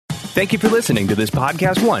Thank you for listening to this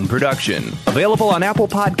Podcast One production. Available on Apple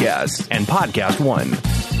Podcasts and Podcast One.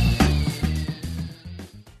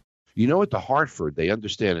 You know, at the Hartford, they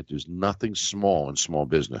understand that there's nothing small in small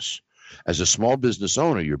business. As a small business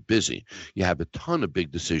owner, you're busy. You have a ton of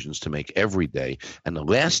big decisions to make every day, and the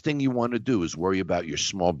last thing you want to do is worry about your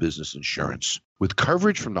small business insurance. With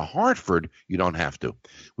coverage from the Hartford, you don't have to.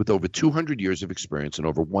 With over 200 years of experience and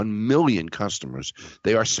over 1 million customers,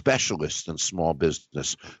 they are specialists in small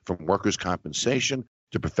business, from workers' compensation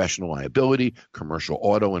to professional liability, commercial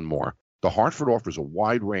auto, and more. The Hartford offers a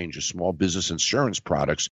wide range of small business insurance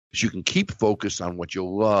products so you can keep focused on what you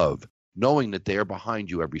love, knowing that they are behind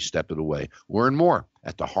you every step of the way. Learn more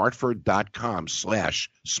at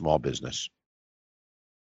thehartford.com/small business.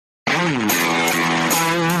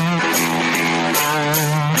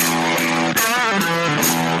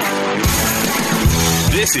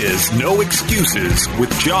 This is No Excuses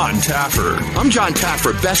with John Taffer. I'm John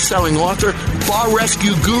Taffer, best-selling author, bar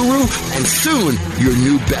rescue guru, and soon your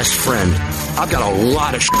new best friend. I've got a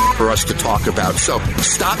lot of shit for us to talk about, so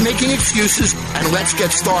stop making excuses and let's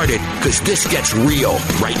get started, because this gets real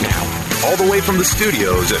right now. All the way from the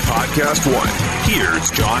studios at Podcast One,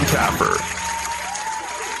 here's John Taffer.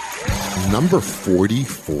 Number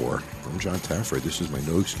 44. I'm John Taffer. This is my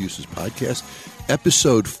No Excuses podcast,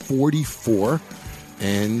 episode 44.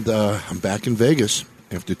 And I'm back in Vegas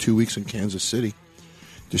after 2 weeks in Kansas City.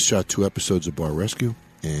 Just shot 2 episodes of Bar Rescue.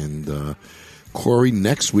 And Corey,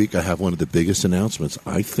 next week I have one of the biggest announcements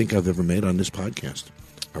I think I've ever made on this podcast.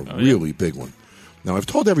 Really big one. Now, I've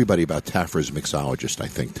told everybody about Taffer's Mixologist, I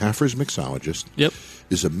think. Taffer's Mixologist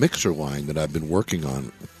is a mixer line that I've been working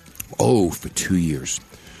on, for 2 years.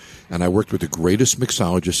 And I worked with the greatest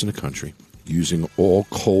mixologists in the country using all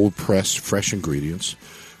cold-pressed, fresh ingredients.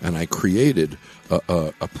 And I created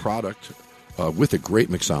a product with a great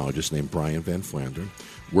mixologist named Brian Van Flandern,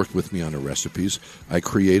 worked with me on the recipes. I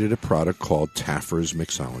created a product called Taffer's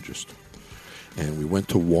Mixologist. And we went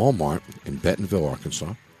to Walmart in Bentonville,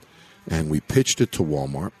 Arkansas, and we pitched it to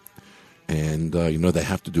Walmart. And, they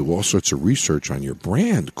have to do all sorts of research on your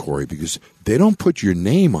brand, Corey, because they don't put your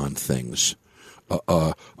name on things.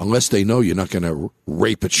 Unless they know you're not going to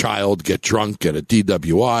rape a child, get drunk, get a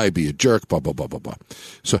DWI, be a jerk, blah, blah, blah, blah, blah.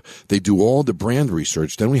 So they do all the brand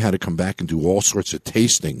research. Then we had to come back and do all sorts of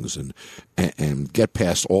tastings and get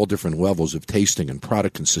past all different levels of tasting and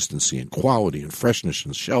product consistency and quality and freshness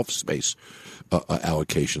and shelf space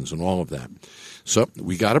allocations and all of that. So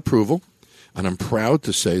we got approval, and I'm proud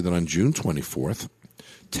to say that on June 24th,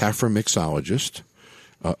 Taffer Mixologist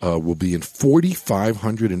will be in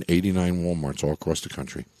 4,589 Walmarts all across the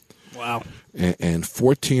country. Wow. And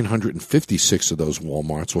 1,456 of those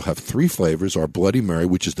Walmarts will have 3 flavors, our Bloody Mary,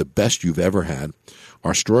 which is the best you've ever had,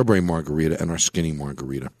 our Strawberry Margarita, and our Skinny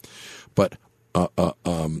Margarita. But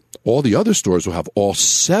all the other stores will have all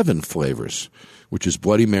 7 flavors, which is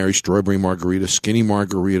Bloody Mary, Strawberry Margarita, Skinny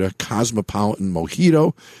Margarita, Cosmopolitan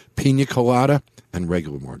Mojito, Pina Colada, and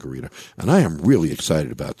regular Margarita. And I am really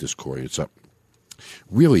excited about this, Corey. It's a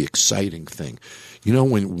really exciting thing. You know,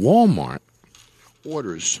 when Walmart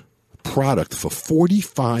orders product for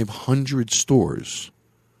 4,500 stores,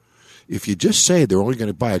 if you just say they're only going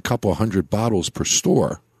to buy a couple of hundred bottles per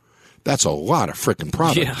store, that's a lot of frickin'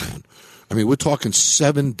 product, man. I mean, we're talking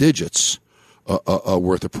 7 digits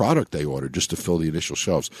worth of product they ordered just to fill the initial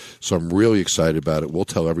shelves. So I'm really excited about it. We'll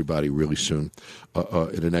tell everybody really soon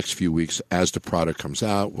in the next few weeks as the product comes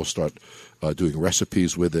out. We'll start doing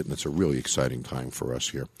recipes with it, and it's a really exciting time for us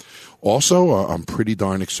here. Also, I'm pretty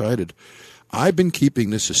darn excited. I've been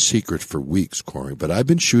keeping this a secret for weeks, Corey, but I've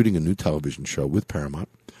been shooting a new television show with Paramount,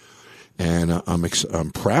 and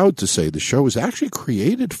I'm proud to say the show was actually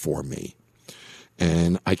created for me.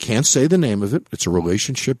 And I can't say the name of it. It's a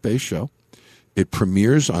relationship-based show. It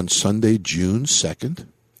premieres on Sunday, June 2nd.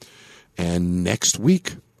 And next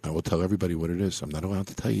week, I will tell everybody what it is. I'm not allowed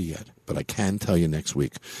to tell you yet, but I can tell you next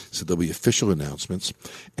week. So there'll be official announcements.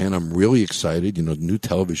 And I'm really excited. You know, new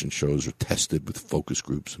television shows are tested with focus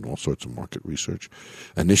groups and all sorts of market research.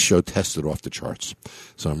 And this show tested off the charts.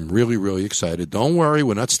 So I'm really, really excited. Don't worry,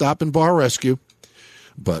 we're not stopping Bar Rescue.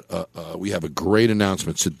 But we have a great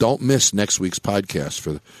announcement. So don't miss next week's podcast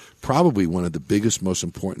for probably one of the biggest, most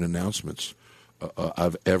important announcements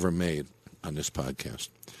I've ever made on this podcast.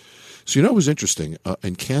 So, you know, it was interesting.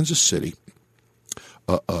 In Kansas City,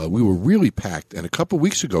 we were really packed. And a couple of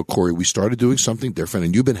weeks ago, Corey, we started doing something different,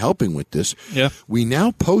 and you've been helping with this. Yeah. We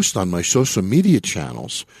now post on my social media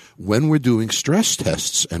channels when we're doing stress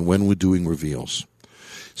tests and when we're doing reveals.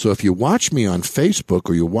 So if you watch me on Facebook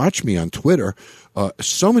or you watch me on Twitter,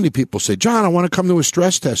 So many people say, John, I want to come to a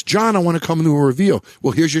stress test. John, I want to come to a reveal.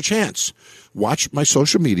 Well, here's your chance. Watch my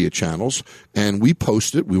social media channels, and we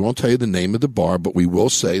post it. We won't tell you the name of the bar, but we will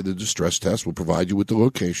say the stress test. We'll provide you with the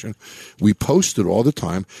location. We post it all the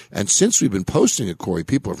time. And since we've been posting it, Corey,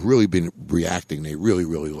 people have really been reacting. They really,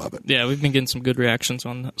 really love it. Yeah, we've been getting some good reactions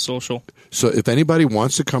on social. So if anybody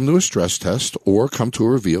wants to come to a stress test or come to a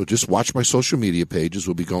reveal, just watch my social media pages.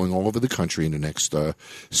 We'll be going all over the country in the next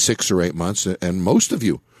 6 or 8 months. And most of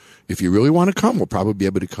you, if you really want to come, will probably be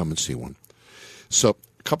able to come and see one. So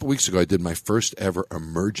a couple weeks ago, I did my first ever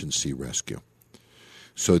emergency rescue.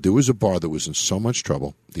 So there was a bar that was in so much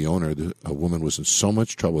trouble. The owner, a woman, was in so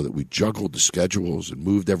much trouble that we juggled the schedules and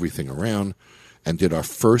moved everything around and did our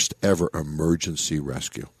first ever emergency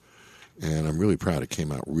rescue. And I'm really proud. It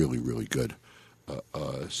came out really, really good.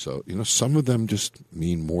 So, some of them just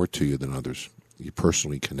mean more to you than others. You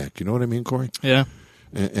personally connect. You know what I mean, Corey? Yeah.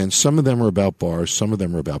 And some of them are about bars. Some of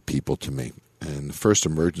them are about people to me. And the first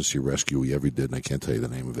emergency rescue we ever did, and I can't tell you the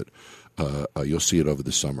name of it, you'll see it over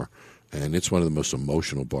the summer. And it's one of the most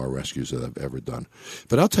emotional bar rescues that I've ever done.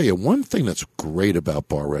 But I'll tell you, one thing that's great about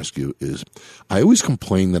bar rescue is I always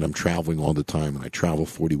complain that I'm traveling all the time, and I travel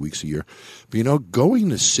 40 weeks a year. But, going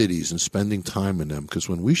to cities and spending time in them, because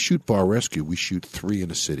when we shoot bar rescue, we shoot 3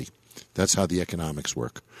 in a city. That's how the economics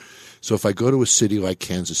work. So if I go to a city like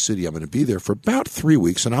Kansas City, I'm going to be there for about 3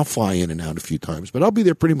 weeks, and I'll fly in and out a few times, but I'll be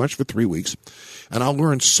there pretty much for 3 weeks, and I'll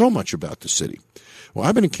learn so much about the city. Well,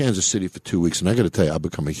 I've been in Kansas City for 2 weeks, and I got to tell you, I've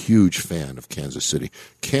become a huge fan of Kansas City.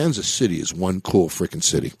 Kansas City is one cool freaking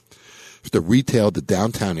city. The retail, the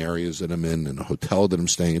downtown areas that I'm in, and the hotel that I'm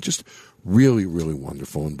staying, it's just really, really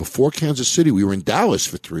wonderful. And before Kansas City, we were in Dallas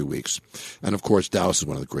for 3 weeks. And, of course, Dallas is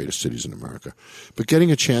one of the greatest cities in America. But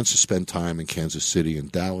getting a chance to spend time in Kansas City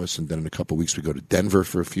and Dallas, and then in a couple of weeks we go to Denver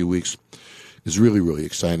for a few weeks, is really, really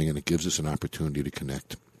exciting, and it gives us an opportunity to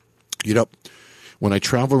connect. When I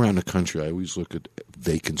travel around the country, I always look at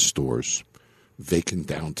vacant stores, vacant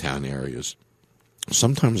downtown areas.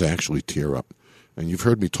 Sometimes I actually tear up. And you've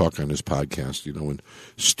heard me talk on this podcast, when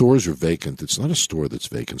stores are vacant, it's not a store that's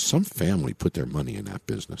vacant. Some family put their money in that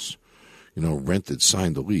business. Rented,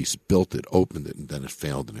 signed the lease, built it, opened it, and then it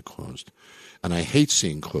failed and it closed. And I hate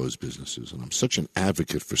seeing closed businesses, and I'm such an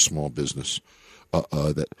advocate for small business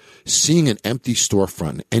that seeing an empty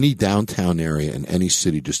storefront in any downtown area in any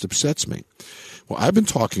city just upsets me. Well, I've been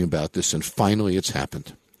talking about this, and finally it's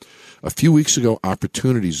happened. A few weeks ago,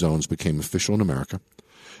 Opportunity Zones became official in America.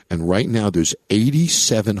 And right now, there's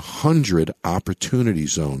 8,700 opportunity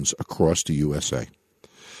zones across the USA.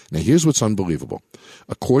 Now, here's what's unbelievable.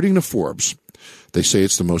 According to Forbes, they say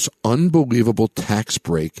it's the most unbelievable tax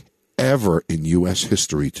break ever in U.S.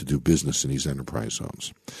 history to do business in these enterprise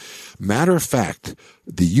zones. Matter of fact,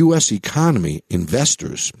 the U.S. economy,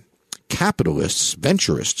 investors, capitalists,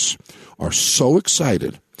 venturists are so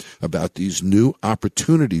excited about these new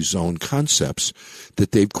opportunity zone concepts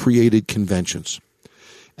that they've created conventions.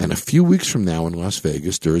 And a few weeks from now in Las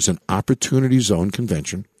Vegas, there is an Opportunity Zone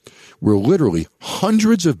convention where literally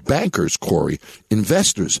hundreds of bankers, Corey,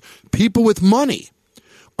 investors, people with money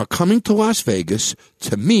are coming to Las Vegas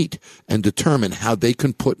to meet and determine how they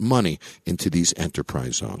can put money into these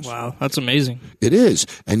enterprise zones. Wow, that's amazing. It is.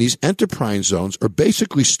 And these enterprise zones are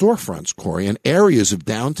basically storefronts, Corey, and areas of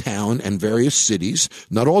downtown and various cities,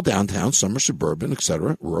 not all downtown, some are suburban,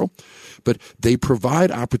 etc., rural, but they provide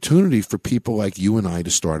opportunity for people like you and I to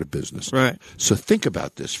start a business. Right. So think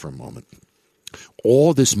about this for a moment.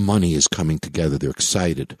 All this money is coming together. They're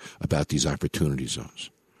excited about these opportunity zones.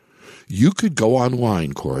 You could go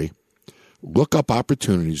online, Corey, look up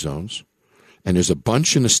opportunity zones, and there's a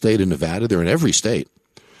bunch in the state of Nevada. They're in every state.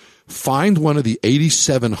 Find one of the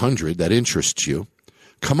 8,700 that interests you.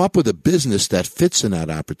 Come up with a business that fits in that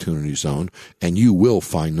opportunity zone, and you will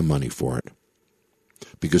find the money for it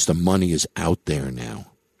because the money is out there now.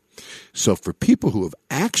 So for people who have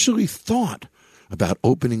actually thought about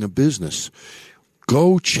opening a business,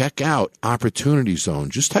 go check out Opportunity Zone.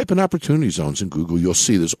 Just type in Opportunity Zones in Google. You'll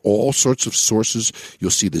see there's all sorts of sources.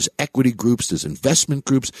 You'll see there's equity groups, there's investment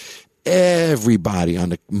groups. Everybody on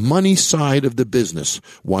the money side of the business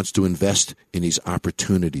wants to invest in these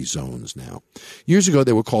opportunity zones now. Years ago,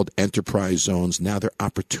 they were called enterprise zones. Now they're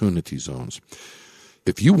opportunity zones.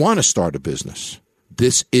 If you want to start a business,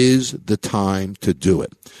 This is the time to do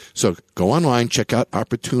it. So go online, check out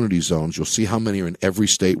Opportunity Zones. You'll see how many are in every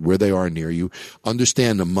state, where they are near you.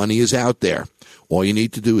 Understand the money is out there. All you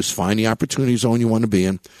need to do is find the opportunity zone you want to be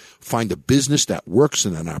in, find a business that works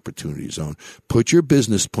in that opportunity zone, put your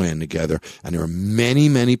business plan together, and there are many,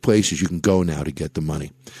 many places you can go now to get the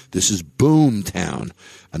money. This is boom town,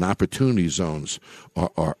 and opportunity zones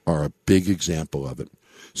are a big example of it.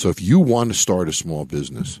 So if you want to start a small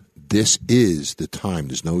business, this is the time.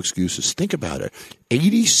 There's no excuses. Think about it.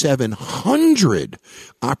 8,700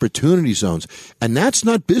 opportunity zones. And that's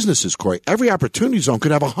not businesses, Corey. Every opportunity zone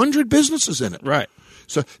could have 100 businesses in it. Right.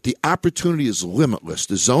 So the opportunity is limitless.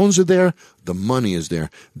 The zones are there. The money is there.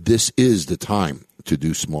 This is the time to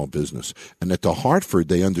do small business. And at the Hartford,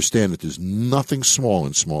 they understand that there's nothing small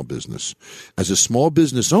in small business. As a small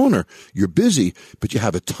business owner, you're busy, but you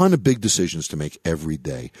have a ton of big decisions to make every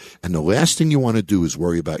day. And the last thing you want to do is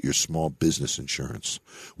worry about your small business insurance.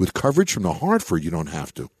 With coverage from the Hartford, you don't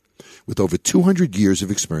have to. With over 200 years of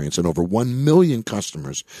experience and over 1 million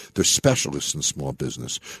customers, they're specialists in small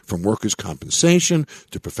business, from workers' compensation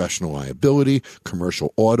to professional liability,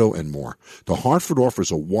 commercial auto, and more. The Hartford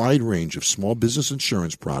offers a wide range of small business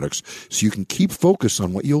insurance products so you can keep focused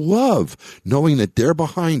on what you love, knowing that they're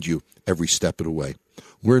behind you every step of the way.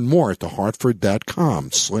 Learn more at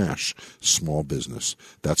thehartford.com/small business.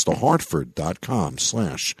 That's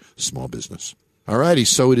thehartford.com/small business. All righty,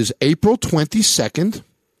 so it is April 22nd.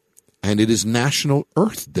 And it is National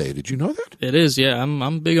Earth Day. Did you know that? It is, yeah.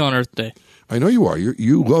 I'm big on Earth Day. I know you are.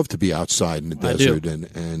 You love to be outside in the desert, I do.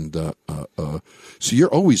 and so you're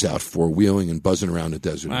always out four-wheeling and buzzing around the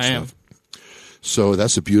desert and I stuff. am. So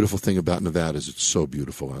that's a beautiful thing about Nevada is it's so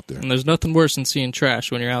beautiful out there. And there's nothing worse than seeing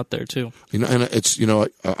trash when you're out there too. And it's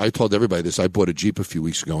I told everybody this. I bought a Jeep a few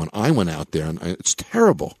weeks ago, and I went out there, and it's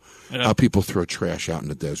terrible how people throw trash out in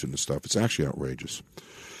the desert and stuff. It's actually outrageous.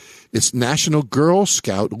 It's National Girl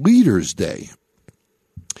Scout Leaders Day.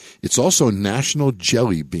 It's also National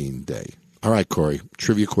Jelly Bean Day. All right, Corey,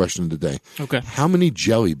 trivia question of the day. Okay. How many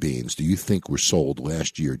jelly beans do you think were sold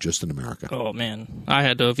last year just in America? Oh, man. I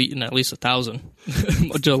had to have eaten at least 1,000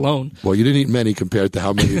 alone. Well, you didn't eat many compared to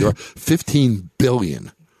how many there are. 15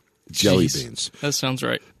 billion jelly beans. That sounds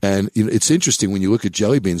right. And it's interesting when you look at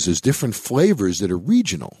jelly beans, there's different flavors that are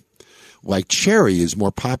regional. Like cherry is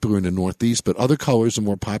more popular in the Northeast, but other colors are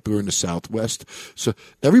more popular in the Southwest. So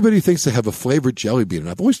everybody thinks they have a flavored jelly bean. And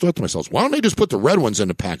I've always thought to myself, why don't they just put the red ones in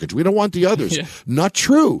the package? We don't want the others. Yeah. Not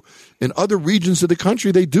true. In other regions of the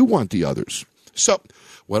country, they do want the others. So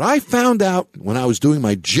what I found out when I was doing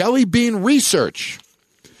my jelly bean research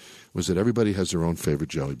was that everybody has their own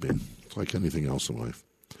favorite jelly bean. It's like anything else in life.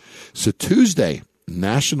 So Tuesday,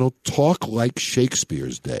 National Talk Like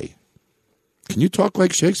Shakespeare's Day. Can you talk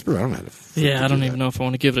like Shakespeare? I don't know how to. Yeah, I don't even know if I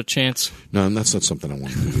want to give it a chance. No, that's not something I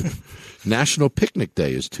want to do either. National Picnic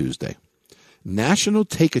Day is Tuesday. National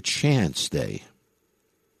Take a Chance Day.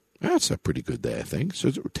 That's a pretty good day, I think.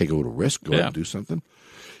 So take a little risk, go out and do something.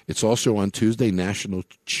 It's also on Tuesday, National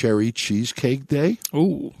Cherry Cheesecake Day.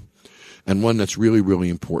 Ooh. And one that's really, really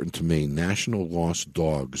important to me, National Lost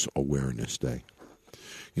Dogs Awareness Day.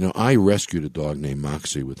 I rescued a dog named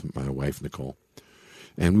Moxie with my wife, Nicole.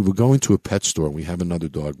 And we were going to a pet store. We have another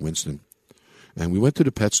dog, Winston. And we went to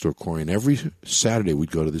the pet store, Corey, and every Saturday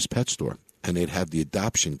we'd go to this pet store. And they'd have the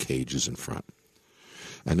adoption cages in front.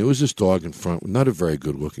 And there was this dog in front, not a very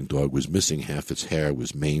good-looking dog, was missing half its hair,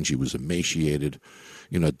 was mangy, was emaciated.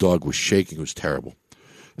 The dog was shaking. It was terrible.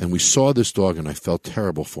 And we saw this dog, and I felt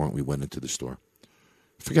terrible for it. We went into the store.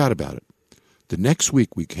 Forgot about it. The next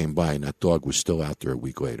week we came by, and that dog was still out there a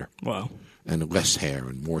week later. Wow. And less hair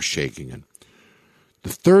and more shaking. And the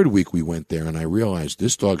third week we went there, and I realized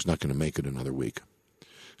this dog's not going to make it another week.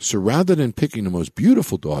 So rather than picking the most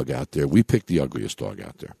beautiful dog out there, we picked the ugliest dog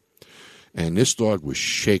out there. And this dog was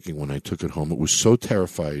shaking when I took it home. It was so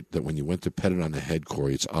terrified that when you went to pet it on the head,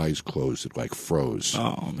 Corey, its eyes closed. It like froze,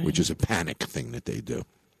 which is a panic thing that they do.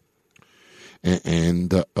 And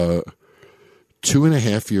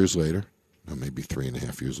 2.5 years later, or maybe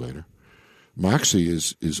 3.5 years later, Moxie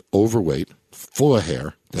is overweight, full of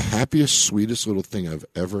hair, the happiest, sweetest little thing I've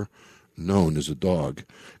ever known as a dog.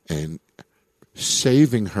 And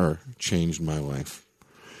saving her changed my life.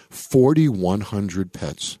 4,100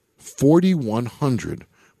 pets. 4,100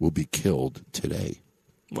 will be killed today.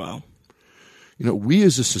 Wow. We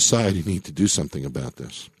as a society need to do something about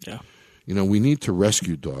this. Yeah. We need to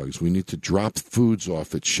rescue dogs. We need to drop foods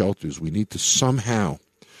off at shelters. We need to somehow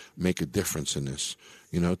make a difference in this.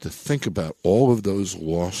 To think about all of those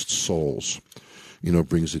lost souls.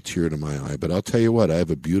 brings a tear to my eye. But I'll tell you what, I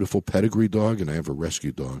have a beautiful pedigree dog and I have a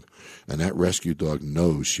rescue dog. And that rescue dog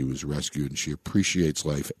knows she was rescued and she appreciates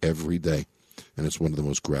life every day. And it's one of the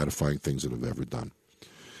most gratifying things that I've ever done.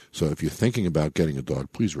 So if you're thinking about getting a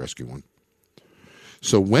dog, please rescue one.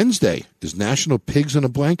 So Wednesday is National Pigs in a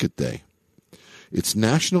Blanket Day. It's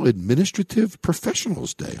National Administrative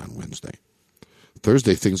Professionals Day on Wednesday.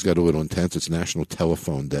 Thursday, things got a little intense. It's National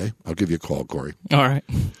Telephone Day. I'll give you a call, Corey. All right.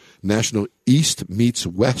 National East Meets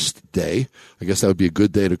West Day. I guess that would be a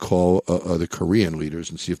good day to call the Korean leaders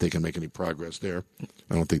and see if they can make any progress there.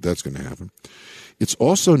 I don't think that's going to happen. It's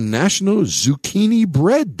also National Zucchini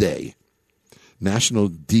Bread Day. National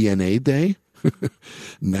DNA Day.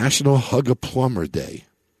 National Hug a Plumber Day.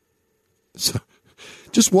 So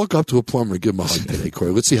just walk up to a plumber and give him a hug today,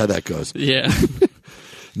 Corey. Let's see how that goes. Yeah.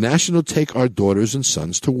 National Take Our Daughters and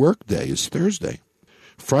Sons to Work Day is Thursday.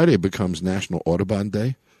 Friday becomes National Audubon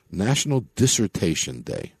Day, National Dissertation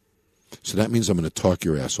Day. So that means I'm going to talk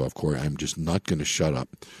your ass off, Corey. I'm just not going to shut up.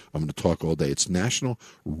 I'm going to talk all day. It's National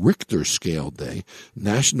Richter Scale Day,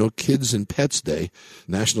 National Kids and Pets Day,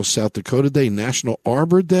 National South Dakota Day, National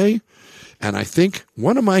Arbor Day, and I think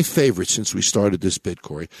one of my favorites since we started this bit,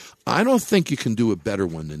 Corey, I don't think you can do a better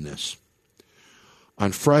one than this.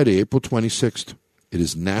 On Friday, April 26th, it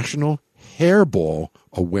is National Hairball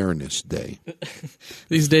Awareness Day.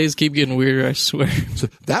 These days keep getting weirder, I swear. So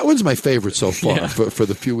that one's my favorite so far Yeah. for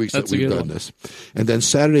the few weeks That's that a we've good done one. this. And then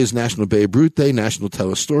Saturday is National Babe Ruth Day, National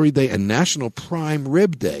Tell a Story Day, and National Prime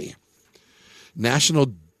Rib Day.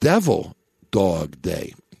 National Devil Dog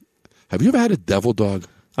Day. Have you ever had a devil dog?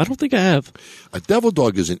 I don't think I have. A devil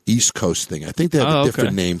dog is an East Coast thing. I think they have a Oh,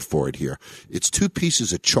 different okay. name for it here. It's 2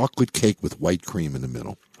 pieces of chocolate cake with white cream in the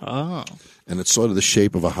middle. Oh. And it's sort of the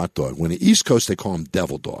shape of a hot dog. When the East Coast, they call them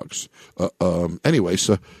devil dogs. Anyway,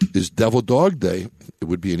 so is Devil Dog Day. It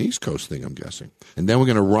would be an East Coast thing, I'm guessing. And then we're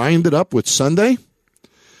going to rind it up with Sunday,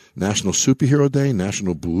 National Superhero Day,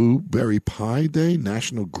 National Blueberry Pie Day,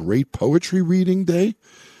 National Great Poetry Reading Day,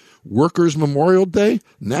 Workers' Memorial Day,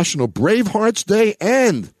 National Bravehearts Day,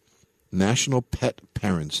 and National Pet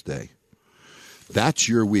Parents Day. That's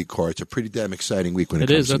your week, Corey. It's a pretty damn exciting week when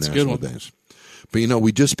it It comes is. to That's a national good one. days. But,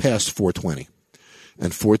 we just passed 420.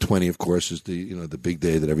 And 420, of course, is the big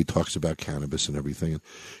day that everybody talks about cannabis and everything. And,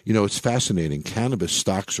 it's fascinating. Cannabis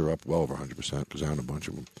stocks are up well over 100% because I own a bunch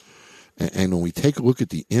of them. And when we take a look at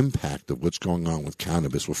the impact of what's going on with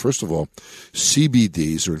cannabis, well, first of all,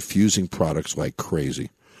 CBDs are infusing products like crazy.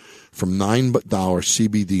 From $9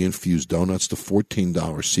 CBD-infused donuts to $14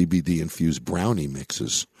 CBD-infused brownie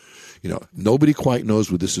mixes. Nobody quite knows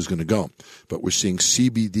where this is going to go, but we're seeing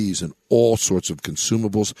CBDs in all sorts of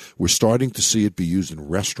consumables. We're starting to see it be used in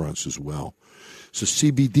restaurants as well. So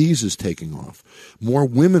CBDs is taking off. More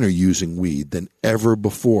women are using weed than ever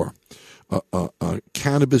before. A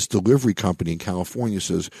cannabis delivery company in California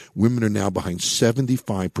says women are now behind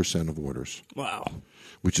 75% of orders. Wow.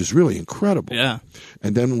 Which is really incredible. Yeah.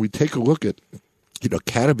 And then when we take a look at,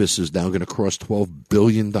 cannabis is now going to cross $12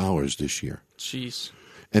 billion this year. Jeez.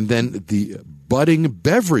 And then the budding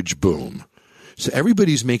beverage boom. So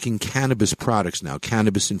everybody's making cannabis products now,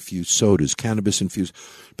 cannabis-infused sodas, cannabis-infused.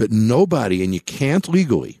 But nobody, and you can't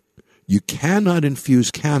legally, you cannot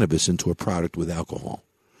infuse cannabis into a product with alcohol.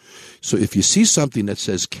 So if you see something that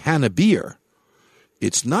says cannabeer,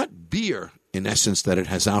 it's not beer in essence that it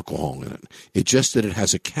has alcohol in it. It's just that it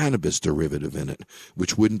has a cannabis derivative in it,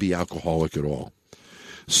 which wouldn't be alcoholic at all.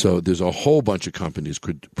 So there's a whole bunch of companies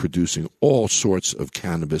producing all sorts of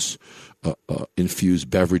cannabis-infused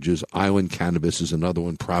beverages. Island Cannabis is another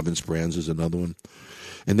one. Province Brands is another one.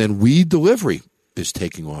 And then weed delivery is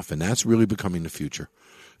taking off, and that's really becoming the future.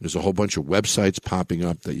 There's a whole bunch of websites popping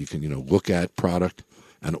up that you can, look at product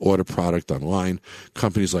and order product online.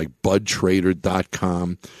 Companies like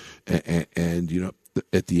BudTrader.com, and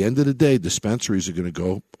at the end of the day, dispensaries are going to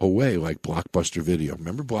go away like Blockbuster Video.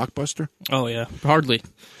 Remember Blockbuster? Oh, yeah. Hardly.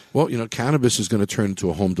 Well, cannabis is going to turn into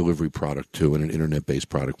a home delivery product, too, and an internet-based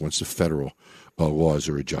product once the federal laws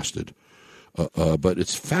are adjusted. But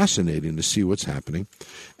it's fascinating to see what's happening.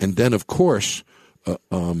 And then, of course,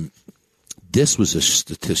 this was a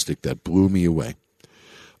statistic that blew me away.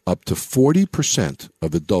 Up to 40%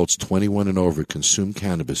 of adults 21 and over consume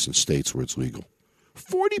cannabis in states where it's legal.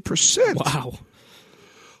 40%! Wow.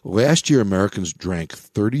 Last year, Americans drank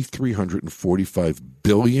 3,345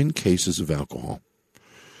 billion cases of alcohol.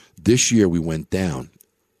 This year, we went down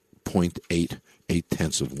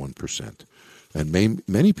 0.8%. And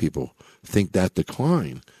many people think that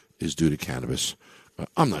decline is due to cannabis.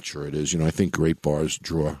 I'm not sure it is. I think great bars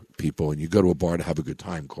draw people, and you go to a bar to have a good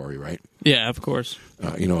time, Corey, right? Yeah, of course.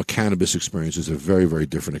 A cannabis experience is a very, very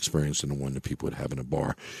different experience than the one that people would have in a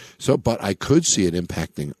bar. So, but I could see it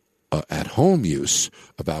impacting at-home use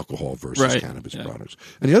of alcohol versus cannabis products.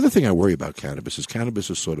 And the other thing I worry about cannabis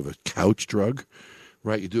is sort of a couch drug,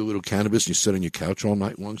 right? You do a little cannabis and you sit on your couch all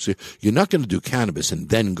night long. So you're not going to do cannabis and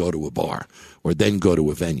then go to a bar or then go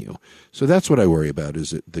to a venue. So that's what I worry about,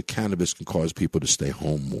 is that the cannabis can cause people to stay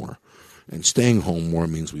home more. And staying home more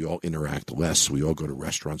means we all interact less. We all go to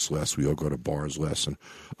restaurants less. We all go to bars less. And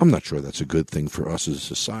I'm not sure that's a good thing for us as a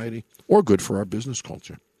society or good for our business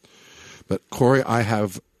culture. But, Corey, I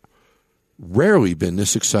have rarely been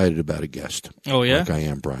this excited about a guest. Oh, yeah? Like I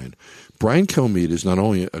am Brian. Brian Kilmeade is not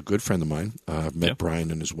only a good friend of mine. I've met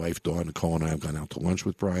Brian and his wife, Dawn. Nicole and I have gone out to lunch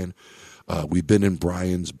with Brian. We've been in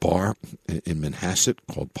Brian's bar in Manhasset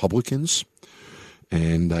called Publicans.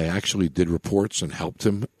 And I actually did reports and helped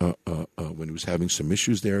him when he was having some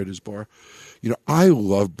issues there at his bar. I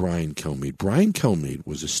love Brian Kilmeade. Brian Kilmeade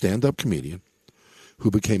was a stand-up comedian who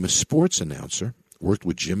became a sports announcer, worked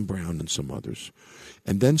with Jim Brown and some others,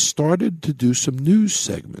 and then started to do some news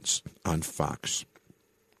segments on Fox.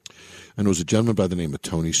 And there was a gentleman by the name of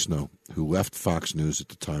Tony Snow who left Fox News at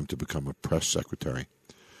the time to become a press secretary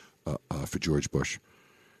for George Bush.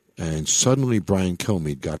 And suddenly Brian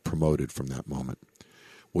Kilmeade got promoted from that moment.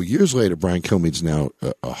 Well, years later, Brian Kilmeade's now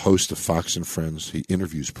a host of Fox and Friends. He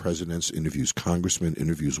interviews presidents, interviews congressmen,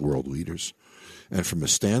 interviews world leaders. And from a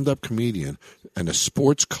stand-up comedian and a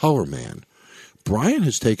sports color man, Brian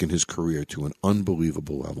has taken his career to an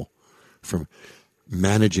unbelievable level, from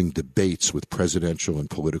managing debates with presidential and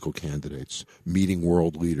political candidates, meeting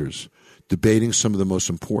world leaders, debating some of the most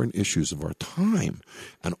important issues of our time.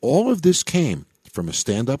 And all of this came from a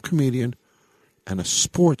stand-up comedian and a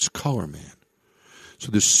sports color man.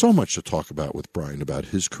 So there's so much to talk about with Brian, about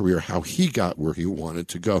his career, how he got where he wanted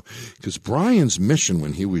to go. Because Brian's mission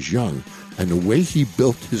when he was young and the way he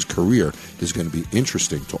built his career is going to be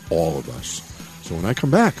interesting to all of us. So when I come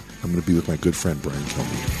back, I'm going to be with my good friend, Brian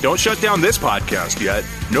Kilmeade. Don't shut down this podcast yet.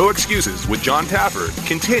 No Excuses with John Taffer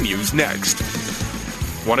continues next.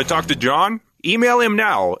 Want to talk to John? Email him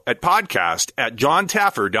now at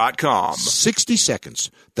podcast@johntaffer.com. 60 seconds.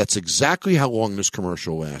 That's exactly how long this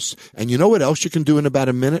commercial lasts. And you know what else you can do in about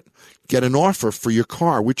a minute? Get an offer for your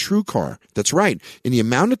car with TrueCar. That's right. In the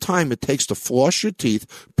amount of time it takes to floss your teeth,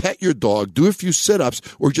 pet your dog, do a few sit-ups,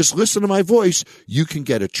 or just listen to my voice, you can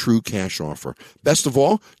get a true cash offer. Best of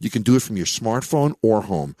all, you can do it from your smartphone or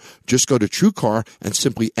home. Just go to TrueCar and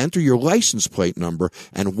simply enter your license plate number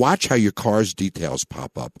and watch how your car's details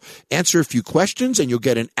pop up. Answer a few questions and you'll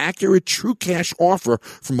get an accurate true cash offer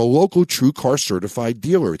from a local TrueCar certified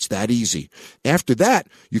dealer. It's that easy. After that,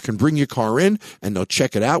 you can bring your car in and they'll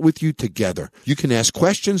check it out with you together. You can ask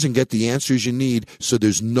questions and get the answers you need, so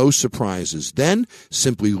there's no surprises. Then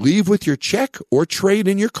simply leave with your check or trade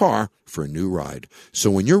in your car for a new ride.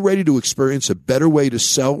 So when you're ready to experience a better way to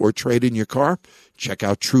sell or trade in your car, check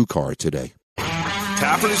out TrueCar today.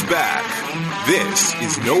 Taffer's back. This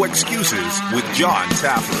is No Excuses with John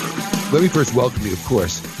Taffer. Let me first welcome you, of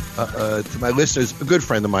course, to my listeners, a good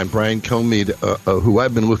friend of mine, Brian Kilmeade, who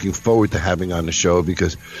I've been looking forward to having on the show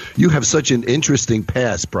because you have such an interesting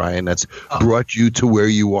past, Brian, that's brought you to where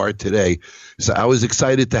you are today. So I was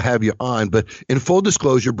excited to have you on. But in full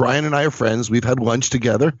disclosure, Brian and I are friends. We've had lunch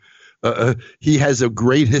together. He has a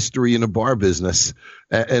great history in the bar business,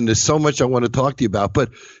 and there's so much I want to talk to you about. But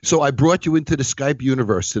so I brought you into the Skype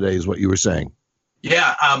universe today is what you were saying.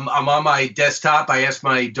 Yeah, I'm on my desktop. I asked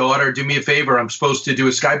my daughter, do me a favor. I'm supposed to do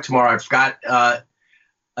a Skype tomorrow. I forgot that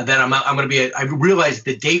I'm going to be I realized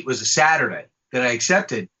the date was a Saturday that I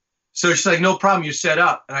accepted. So she's like, no problem. You're set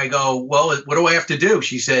up. And I go, well, what do I have to do?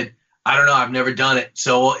 She said, I don't know. I've never done it.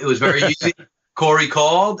 So it was very easy. Corey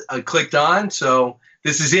called. I clicked on. So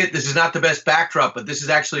this is it. This is not the best backdrop, but this is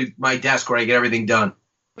actually my desk where I get everything done.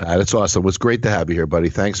 That's awesome. It's great to have you here, buddy.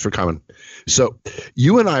 Thanks for coming. So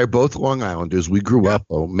you and I are both Long Islanders. We grew up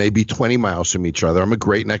maybe 20 miles from each other. I'm a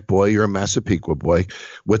Great Neck boy. You're a Massapequa boy.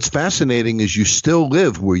 What's fascinating is you still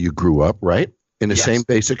live where you grew up, right? In the same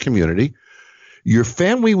basic community. Your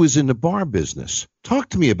family was in the bar business. Talk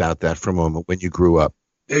to me about that for a moment when you grew up.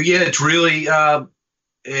 Yeah, it's really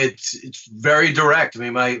it's very direct. I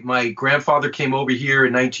mean, my grandfather came over here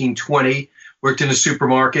in 1920, worked in a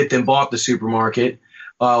supermarket, then bought the supermarket.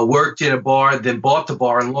 Worked in a bar, then bought the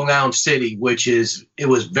bar in Long Island City, it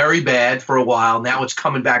was very bad for a while. Now it's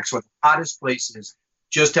coming back. So the hottest places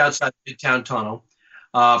just outside the Midtown Tunnel.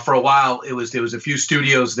 For a while, there was a few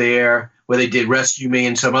studios there where they did Rescue Me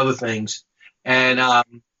and some other things. And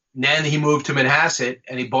then he moved to Manhasset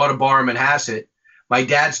and he bought a bar in Manhasset. My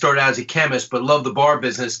dad started out as a chemist, but loved the bar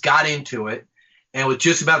business, got into it, and was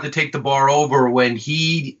just about to take the bar over when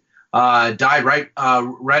he died right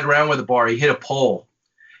around where the bar. He hit a pole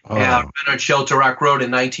on Shelter Rock Road in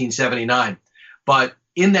 1979. But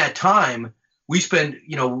in that time, we spent,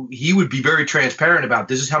 he would be very transparent about,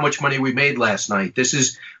 this is how much money we made last night. This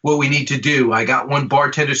is what we need to do. I got one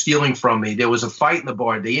bartender stealing from me. There was a fight in the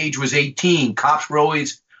bar. The age was 18. Cops were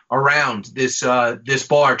always around this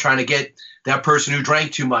bar trying to get that person who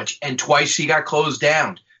drank too much. And twice he got closed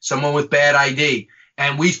down, someone with bad ID.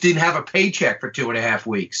 And we didn't have a paycheck for 2.5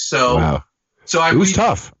 weeks. So, wow. It was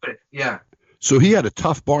tough. Yeah. So he had a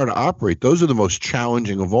tough bar to operate. Those are the most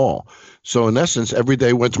challenging of all. So in essence, every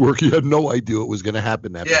day went to work, he had no idea what was going to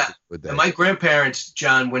happen that day. And my grandparents,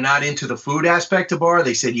 John, were not into the food aspect of bar.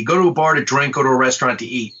 They said, you go to a bar to drink, go to a restaurant to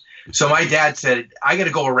eat. So my dad said, I got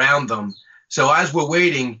to go around them. So as we're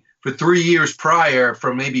waiting for 3 years prior,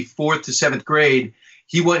 from maybe 4th to 7th grade,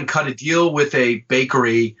 he went and cut a deal with a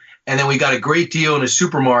bakery. And then we got a great deal in a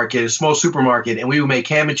supermarket, a small supermarket. And we would make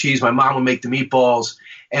ham and cheese. My mom would make the meatballs.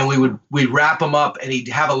 And we'd wrap them up, and he'd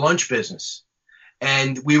have a lunch business.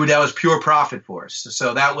 And that was pure profit for us.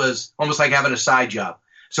 So that was almost like having a side job.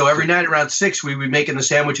 So every night around 6, we would be making the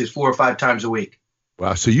sandwiches 4 or 5 times a week.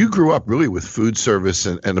 Wow. So you grew up really with food service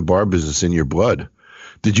and the bar business in your blood.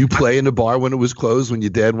 Did you play in the bar when it was closed, when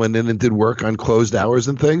your dad went in and did work on closed hours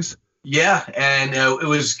and things? Yeah, and it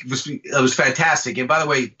was fantastic. And by the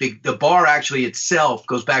way, the bar actually itself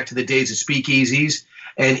goes back to the days of speakeasies.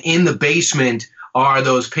 And in the basement are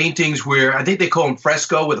those paintings where I think they call them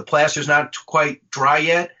fresco, where the plaster's not quite dry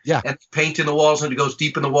yet. Yeah. And paint in the walls, and it goes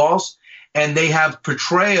deep in the walls. And they have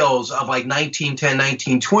portrayals of like 1910,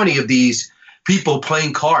 1920 of these people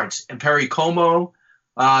playing cards. And Perry Como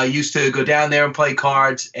used to go down there and play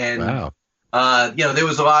cards. And, wow. There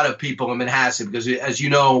was a lot of people in Manhasset because, as you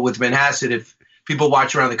know, with Manhasset, if people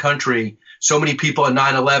watch around the country, so many people in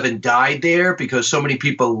 9/11 died there because so many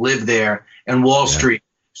people live there. And Wall Street.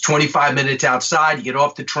 It's 25 minutes outside. You get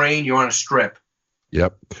off the train, you're on a strip.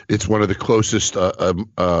 Yep. It's one of the closest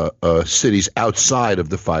cities outside of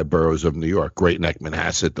the 5 boroughs of New York. Great Neck,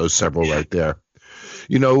 Manhasset, those several right there.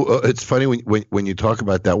 It's funny when you talk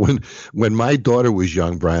about that. When my daughter was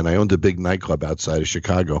young, Brian, I owned a big nightclub outside of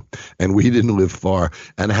Chicago, and we didn't live far,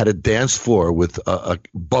 and I had a dance floor with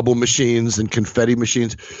bubble machines and confetti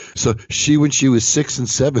machines. So when she was 6 and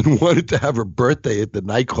 7, wanted to have her birthday at the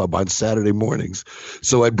nightclub on Saturday mornings.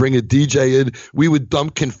 So I'd bring a DJ in. We would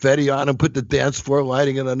dump confetti on and put the dance floor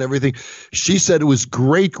lighting it on everything. She said it was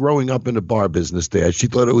great growing up in the bar business, Dad. She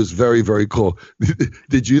thought it was very, very cool.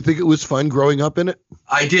 Did you think it was fun growing up in it?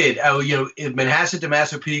 I did. In Manhasset to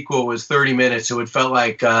Massapequa was 30 minutes, so it felt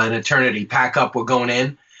like an eternity. Pack up, we're going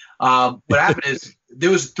in. What happened is there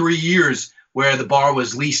was 3 years where the bar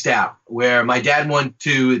was leased out, where my dad went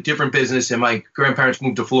to a different business and my grandparents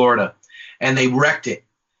moved to Florida, and they wrecked it.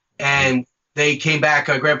 And they came back.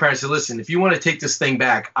 Our grandparents said, listen, if you want to take this thing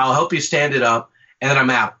back, I'll help you stand it up, and then I'm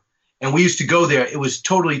out. And we used to go there. It was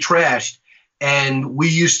totally trashed. And we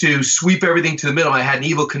used to sweep everything to the middle. I had an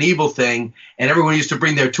Evel Knievel thing, and everyone used to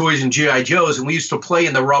bring their toys and G.I. Joes, and we used to play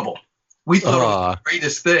in the rubble. We thought it was the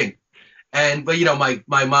greatest thing. But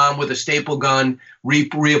my mom with a staple gun,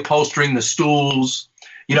 reupholstering the stools,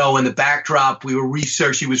 in the backdrop, she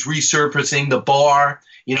was resurfacing the bar.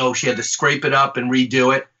 She had to scrape it up and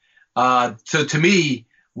redo it. So to me,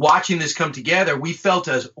 watching this come together, we felt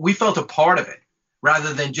a part of it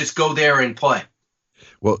rather than just go there and play.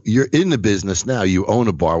 Well, you're in the business now. You own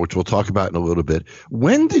a bar, which we'll talk about in a little bit.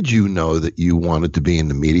 When did you know that you wanted to be in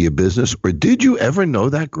the media business, or did you ever know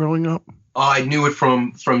that growing up? I knew it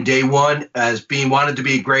from day one as wanted to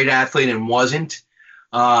be a great athlete and wasn't.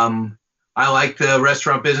 I like the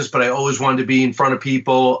restaurant business, but I always wanted to be in front of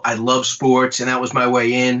people. I love sports, and that was my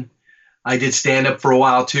way in. I did stand up for a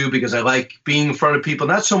while too because I like being in front of people.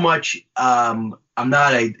 Not so much. I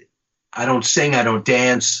don't sing. I don't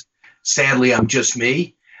dance. Sadly, I'm just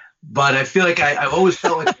me, but I feel like I always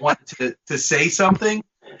felt like I wanted to say something,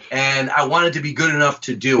 and I wanted to be good enough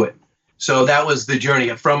to do it. So that was the journey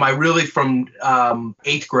from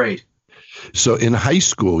 8th grade. So in high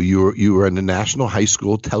school, you were in the National High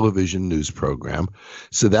School Television News Program.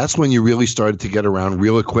 So that's when you really started to get around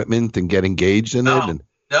real equipment and get engaged in it.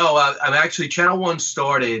 No, I'm actually Channel 1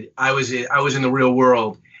 started. I was in the real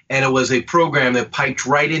world. And it was a program that piped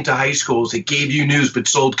right into high schools. It gave you news but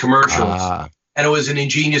sold commercials. And it was an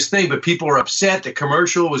ingenious thing. But people were upset that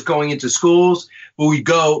commercial was going into schools.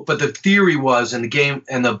 But the theory was, and the game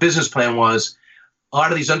and the business plan was, a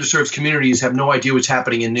lot of these underserved communities have no idea what's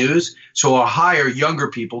happening in news. So I'll hire younger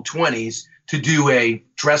people, 20s, to do a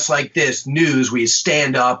dress like this news where you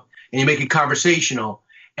stand up, and you make it conversational.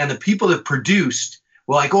 And the people that produced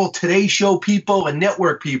were like all Today Show people and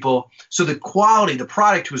network people. So the quality, the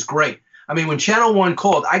product was great. I mean, when Channel One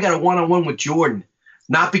called, I got a one-on-one with Jordan,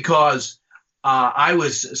 not because I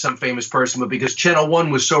was some famous person, but because Channel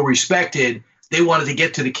One was so respected, they wanted to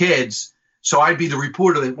get to the kids. So I'd be the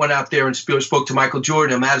reporter that went out there and spoke to Michael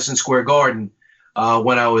Jordan at Madison Square Garden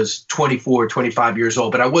when I was 24, 25 years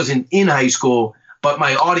old. But I wasn't in high school, but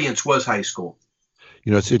my audience was high school.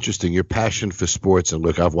 You know, it's interesting, your passion for sports, and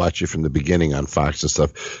look, I've watched you from the beginning on Fox and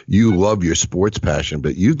stuff. You love your sports passion,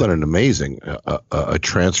 but you've done an amazing a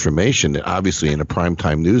transformation, obviously, in the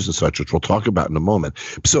primetime news and such, which we'll talk about in a moment.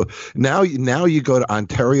 So now you go to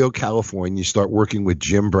Ontario, California, you start working with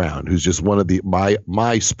Jim Brown, who's just one of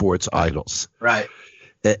my sports idols. Right.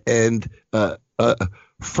 And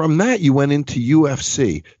from that, you went into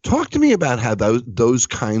UFC. Talk to me about how those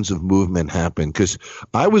kinds of movement happen, because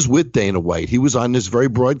I was with Dana White. He was on this very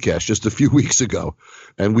broadcast just a few weeks ago,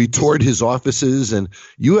 and we toured his offices, and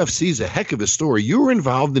UFC is a heck of a story. You were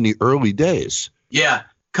involved in the early days. Yeah,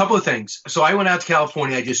 couple of things. So I went out to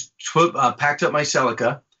California. I just packed up my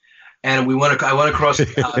Celica, and I went across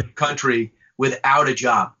the country without a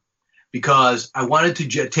job, because I wanted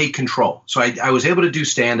to take control. So I was able to do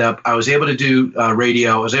stand-up. I was able to do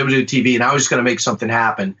radio. I was able to do TV, and I was just going to make something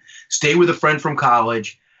happen. Stay with a friend from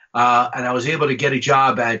college, and I was able to get a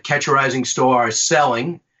job at Catch a Rising Star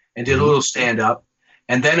selling, and did a little stand-up.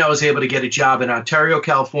 And then I was able to get a job in Ontario,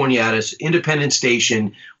 California at an independent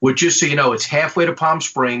station, which, just so you know, it's halfway to Palm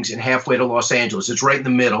Springs and halfway to Los Angeles. It's right in the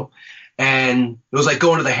middle. And it was like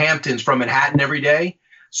going to the Hamptons from Manhattan every day.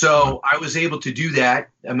 So I was able to do that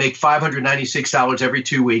and make $596 every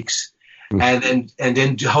 2 weeks, and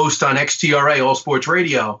then host on XTRA, All Sports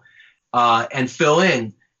Radio, and fill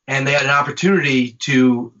in. And they had an opportunity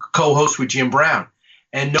to co-host with Jim Brown,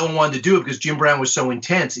 and no one wanted to do it because Jim Brown was so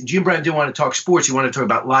intense. And Jim Brown didn't want to talk sports; he wanted to talk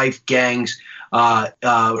about life, gangs,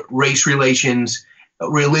 race relations,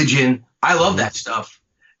 religion. I love that stuff,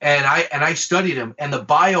 and I studied him. And the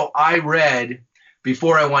bio I read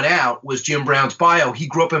before I went out was Jim Brown's bio. He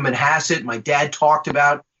grew up in Manhasset. My dad talked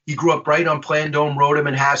about, he grew up right on Plandome Road in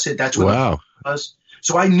Manhasset. That's what it was.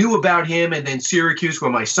 So I knew about him, and then Syracuse,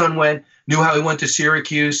 where my son went, knew how he went to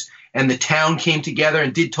Syracuse, and the town came together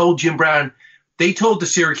and told Jim Brown, they told the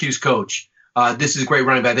Syracuse coach, this is a great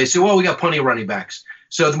running back. They said, well, we got plenty of running backs,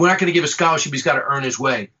 so we're not going to give a scholarship. He's got to earn his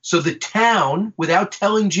way. So the town, without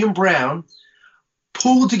telling Jim Brown,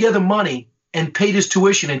 pulled together money and paid his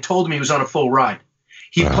tuition and told him he was on a full ride.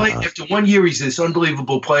 He played after 1 year. He's this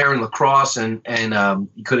unbelievable player in lacrosse, and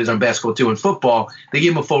he could have done basketball too, and football. They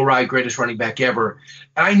gave him a full ride, greatest running back ever.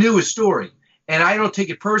 And I knew his story, and I don't take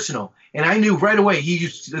it personal. And I knew right away.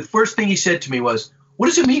 The first thing he said to me was, "What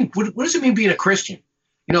does it mean? What does it mean being a Christian?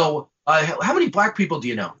 You know, how many black people do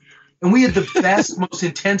you know?" And we had the best, most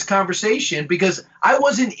intense conversation, because I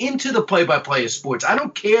wasn't into the play-by-play of sports. I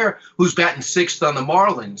don't care who's batting sixth on the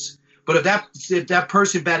Marlins, but if that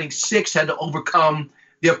person batting sixth had to overcome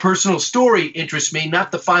their personal story, interests me,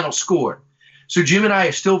 not the final score. So Jim and I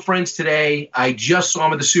are still friends today. I just saw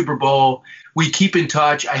him at the Super Bowl. We keep in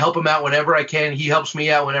touch. I help him out whenever I can. He helps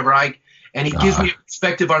me out whenever and he gives me a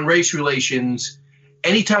perspective on race relations.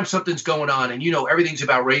 Anytime something's going on, and everything's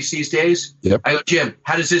about race these days. Yep. I go, Jim,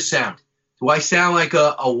 how does this sound? Do I sound like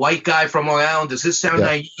a white guy from Long Island? Does this sound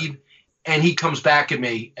naive? And he comes back at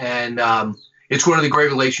me, and it's one of the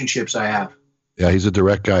great relationships I have. Yeah, he's a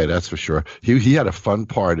direct guy, that's for sure. He had a fun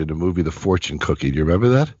part in the movie The Fortune Cookie. Do you remember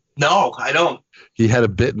that? No, I don't. He had a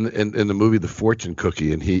bit in the movie The Fortune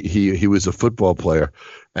Cookie, and he was a football player,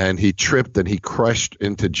 and he tripped and he crushed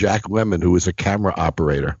into Jack Lemmon, who was a camera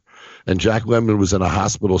operator. And Jack Lemmon was in a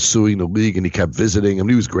hospital suing the league, and he kept visiting him.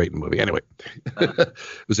 He was great in the movie. Anyway, it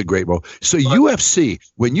was a great role. So UFC,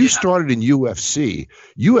 when you started in UFC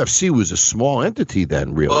was a small entity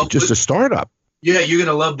then, really, just a startup. Yeah, you're going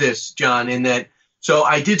to love this, John, in that. So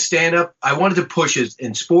I did stand up. I wanted to push it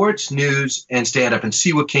in sports, news, and stand up and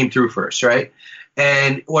see what came through first, right?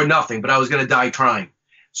 Or nothing, but I was going to die trying.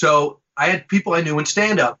 So I had people I knew in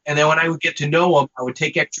stand up. And then when I would get to know them, I would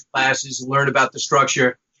take extra classes and learn about the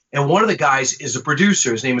structure. And one of the guys is a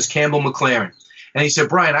producer. His name is Campbell McLaren. And he said,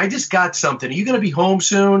 Brian, I just got something. Are you going to be home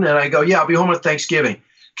soon? And I go, yeah, I'll be home on Thanksgiving.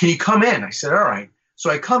 Can you come in? I said, all right. So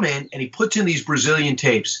I come in, and he puts in these Brazilian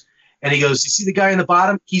tapes. And he goes, you see the guy in the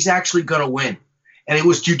bottom? He's actually going to win. And it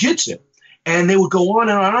was jiu-jitsu. And they would go on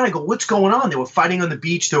and on and on. I go, what's going on? They were fighting on the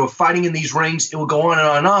beach. They were fighting in these rings. It would go on and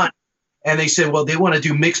on and on. And they said, well, they want to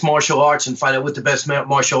do mixed martial arts and find out what the best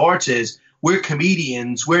martial arts is. We're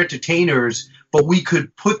comedians. We're entertainers. But we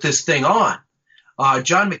could put this thing on.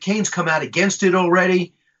 John McCain's come out against it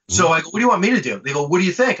already. So I go, what do you want me to do? They go, what do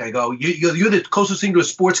you think? I go, you're the closest thing to a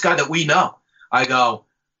sports guy that we know. I go,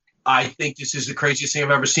 I think this is the craziest thing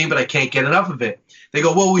I've ever seen, but I can't get enough of it. They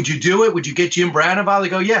go, well, would you do it? Would you get Jim Brown involved? I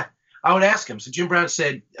go, yeah, I would ask him. So Jim Brown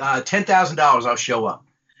said, $10,000, I'll show up.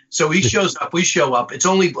 So he shows up, we show up. It's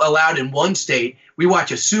only allowed in one state. We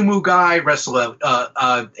watch a sumo guy wrestle a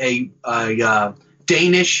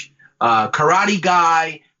Danish karate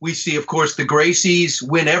guy. We see, of course, the Gracies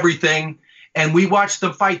win everything. And we watch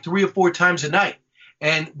them fight 3 or 4 times a night.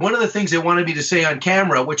 And one of the things they wanted me to say on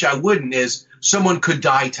camera, which I wouldn't, is someone could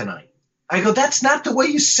die tonight. I go, that's not the way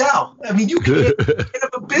you sell. I mean, you can't get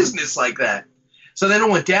up a business like that. So then I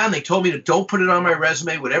went down. They told me to don't put it on my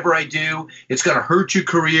resume. Whatever I do, it's going to hurt your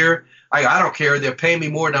career. I don't care. They're paying me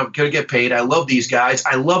more than I'm going to get paid. I love these guys.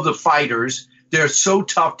 I love the fighters. They're so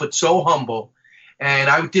tough but so humble. And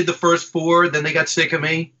I did the first 4. Then they got sick of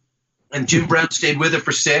me. And Jim Brown stayed with it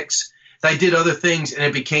for 6. I did other things, and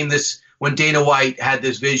it became this. When Dana White had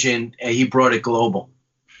this vision, he brought it global.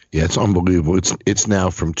 Yeah, it's unbelievable. It's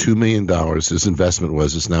now from $2 million. His investment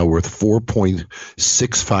was. It's now worth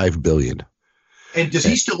 $4.65 billion. And does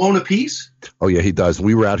he still own a piece? Oh yeah, he does.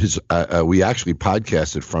 We were out his. We actually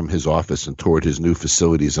podcasted from his office and toured his new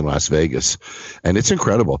facilities in Las Vegas, and it's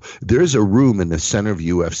incredible. There's a room in the center of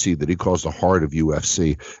UFC that he calls the heart of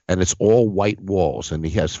UFC, and it's all white walls, and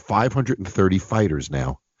he has 530 fighters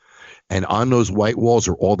now. And on those white walls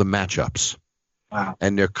are all the matchups. Wow.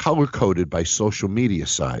 And they're color-coded by social media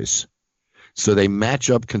size. So they match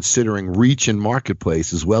up considering reach in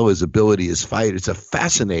marketplace as well as ability as fight. It's a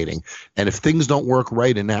fascinating. And if things don't work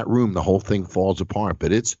right in that room, the whole thing falls apart.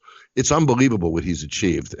 But it's unbelievable what he's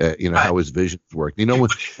achieved, how his visions work. You know, he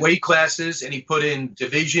put in weight classes and he put in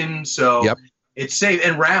divisions. So yep. It's safe.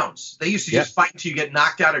 And rounds. They used to just fight until you get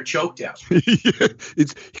knocked out or choked out.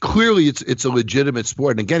 It's clearly it's a legitimate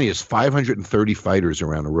sport. And again, he has 530 fighters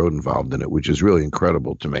around the road involved in it, which is really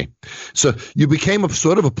incredible to me. So you became a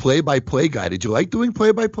sort of a play-by-play guy. Did you like doing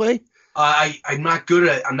play-by-play? I'm not good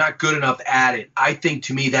at it. I'm not good enough at it. I think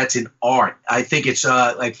to me that's an art. I think it's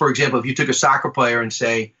like, for example, if you took a soccer player and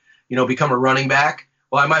say, become a running back.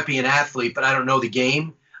 Well, I might be an athlete, but I don't know the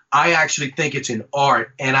game. I actually think it's an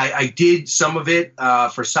art, and I did some of it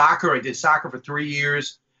for soccer. I did soccer for 3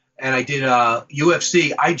 years, and I did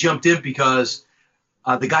UFC. I jumped in because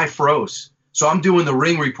the guy froze. So I'm doing the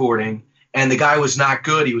ring reporting, and the guy was not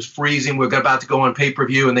good. He was freezing. We were about to go on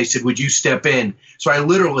pay-per-view, and they said, would you step in? So I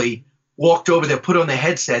literally walked over there, put on the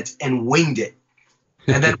headsets, and winged it.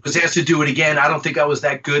 And then was asked to do it again. I don't think I was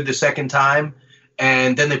that good the second time.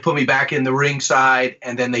 And then they put me back in the ringside,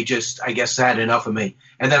 and then they just, I guess, had enough of me.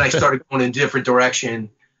 And then I started going in a different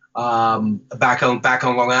direction. Back on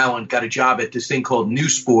Long Island, got a job at this thing called New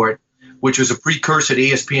Sport, which was a precursor to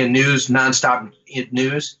ESPN News, nonstop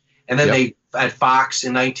news. And then they at Fox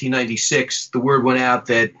in 1996, the word went out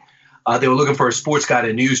that they were looking for a sports guy at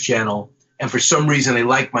a news channel. And for some reason, they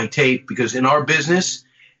liked my tape because in our business,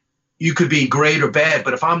 you could be great or bad,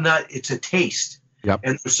 but if I'm not, it's a taste. Yep.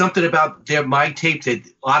 And there's something about my tape that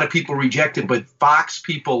a lot of people rejected, but Fox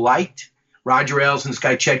people liked. Roger Ailes and this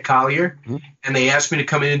guy Chet Collier, and they asked me to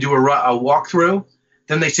come in and do a walkthrough.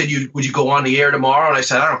 Then they said, would you go on the air tomorrow? And I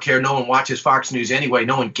said, I don't care. No one watches Fox News anyway.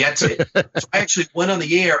 No one gets it. So I actually went on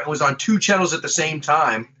the air and was on 2 channels at the same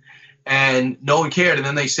time, and no one cared. And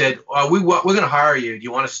then they said, we're going to hire you. Do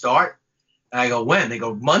you want to start? And I go, when? They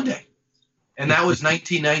go, Monday. And that was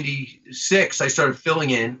 1996. I started filling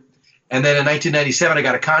in. And then in 1997, I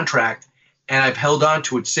got a contract, and I've held on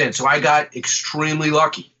to it since. So I got extremely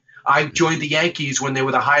lucky. I joined the Yankees when they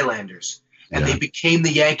were the Highlanders, and they became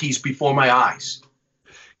the Yankees before my eyes.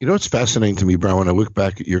 You know what's fascinating to me, Brian, when I look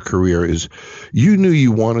back at your career is you knew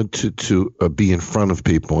you wanted to be in front of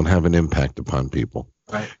people and have an impact upon people.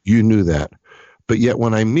 Right. You knew that. But yet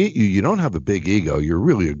when I meet you, you don't have a big ego. You're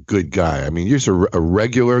really a good guy. I mean, you're just a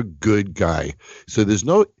regular good guy. So there's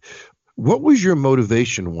no – what was your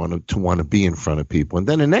motivation to want to be in front of people? And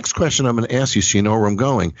then the next question I'm going to ask you, so you know where I'm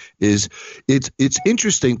going, is it's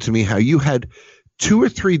interesting to me how you had 2 or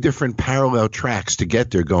 3 different parallel tracks to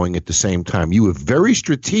get there going at the same time. You were very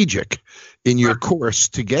strategic in your course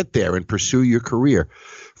to get there and pursue your career.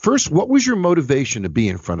 First, what was your motivation to be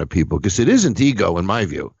in front of people? Because it isn't ego in my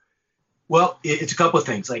view. Well, it's a couple of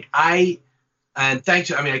things. Like I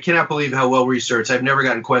cannot believe how well researched. I've never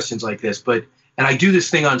gotten questions like this, and I do this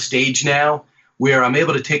thing on stage now where I'm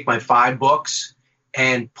able to take my 5 books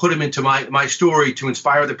and put them into my story to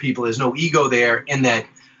inspire other people. There's no ego there in that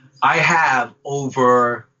I have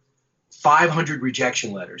over 500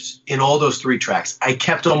 rejection letters in all those 3 tracks. I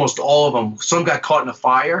kept almost all of them. Some got caught in a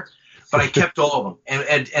fire, but I kept all of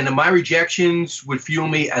them. And my rejections would fuel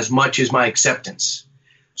me as much as my acceptance.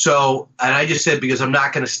 So, and I just said, because I'm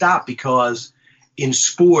not going to stop, because in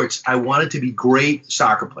sports, I wanted to be great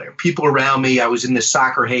soccer player. People around me, I was in the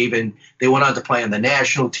soccer haven. They went on to play on the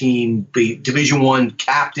national team, be Division I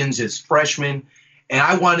captains as freshmen. And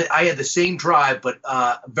I had the same drive, but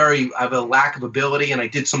I have a lack of ability, and I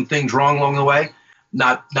did some things wrong along the way.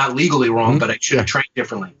 Not legally wrong, but I should have trained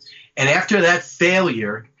differently. And after that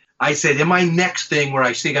failure, I said, in my next thing where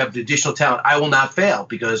I think I have additional talent, I will not fail,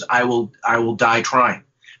 because I will die trying.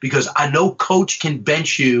 Because no coach can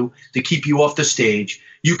bench you to keep you off the stage.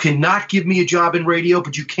 You cannot give me a job in radio,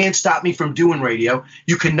 but you can't stop me from doing radio.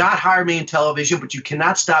 You cannot hire me in television, but you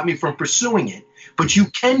cannot stop me from pursuing it. But you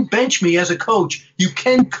can bench me as a coach. You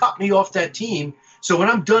can cut me off that team. So when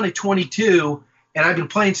I'm done at 22, and I've been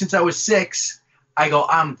playing since I was 6, I go,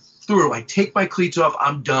 I'm through. I take my cleats off.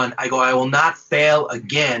 I'm done. I go, I will not fail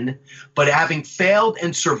again. But having failed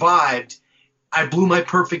and survived, I blew my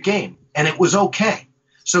perfect game, and it was okay.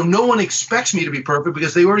 So no one expects me to be perfect,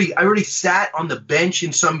 because I already sat on the bench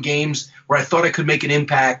in some games where I thought I could make an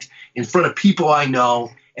impact in front of people I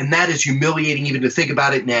know, and that is humiliating even to think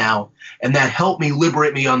about it now. And that helped me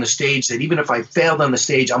liberate me on the stage, that even if I failed on the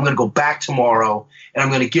stage, I'm going to go back tomorrow and I'm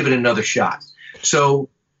going to give it another shot. So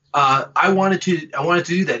I wanted to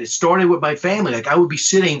do that. It started with my family. Like, I would be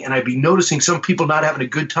sitting and I'd be noticing some people not having a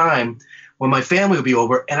good time when my family would be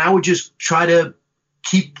over, and I would just try to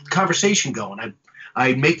keep conversation going.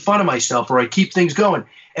 I'd make fun of myself, or I'd keep things going,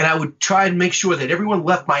 and I would try and make sure that everyone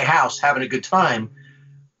left my house having a good time,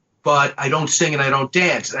 but I don't sing and I don't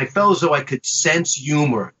dance. And I felt as though I could sense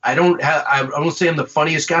humor. I don't say I'm the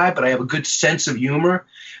funniest guy, but I have a good sense of humor.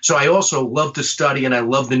 So I also love to study, and I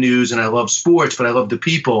love the news, and I love sports, but I love the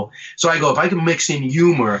people. So I go, if I can mix in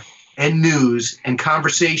humor and news and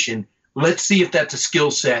conversation, let's see if that's a skill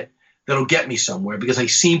set that'll get me somewhere, because I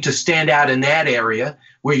seem to stand out in that area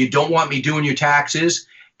where you don't want me doing your taxes,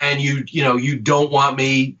 and you don't want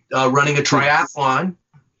me running a triathlon,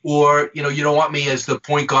 or you don't want me as the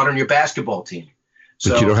point guard on your basketball team.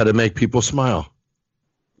 So, but you know how to make people smile.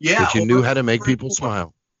 Yeah, but you knew how to make people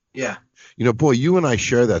smile. Yeah. Boy, you and I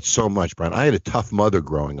share that so much, Brian. I had a tough mother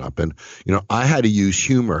growing up, and, I had to use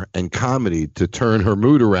humor and comedy to turn her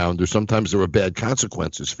mood around, or sometimes there were bad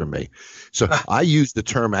consequences for me. So I use the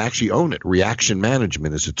term, I actually own it. Reaction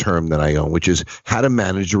management is a term that I own, which is how to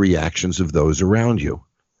manage the reactions of those around you.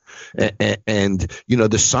 And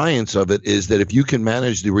the science of it is that if you can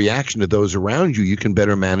manage the reaction of those around you, you can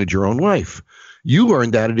better manage your own life. You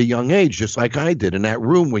learned that at a young age, just like I did, in that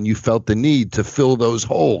room when you felt the need to fill those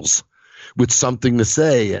holes with something to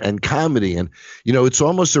say and comedy. And, it's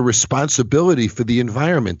almost a responsibility for the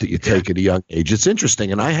environment that you take at a young age. It's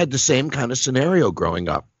interesting. And I had the same kind of scenario growing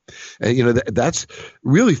up. And, that's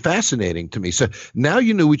really fascinating to me. So now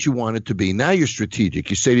you knew what you wanted to be. Now you're strategic.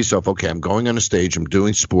 You say to yourself, okay, I'm going on a stage. I'm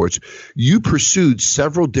doing sports. You pursued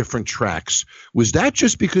several different tracks. Was that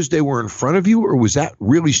just because they were in front of you, or was that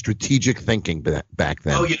really strategic thinking back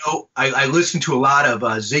then? Oh, I listened to a lot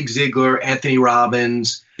of Zig Ziglar, Anthony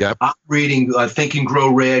Robbins. Yep. I'm reading Think and Grow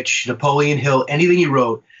Rich, Napoleon Hill, anything he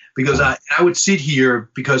wrote. Because I would sit here,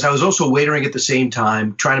 because I was also waitering at the same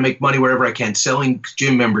time, trying to make money wherever I can, selling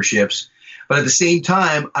gym memberships. But at the same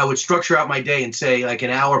time, I would structure out my day and say, like, an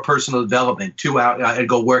hour personal development, 2 hours. I'd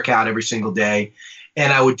go work out every single day.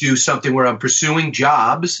 And I would do something where I'm pursuing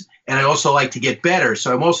jobs. And I also like to get better.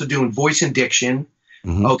 So I'm also doing voice and diction.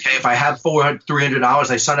 Mm-hmm. Okay, if I have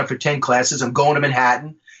 $300, I sign up for 10 classes. I'm going to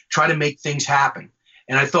Manhattan, try to make things happen.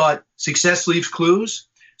 And I thought, success leaves clues.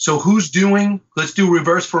 So let's do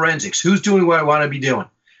reverse forensics. Who's doing what I want to be doing?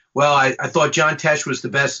 Well, I thought John Tesh was the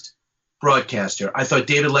best broadcaster. I thought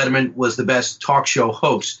David Letterman was the best talk show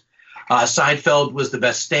host. Seinfeld was the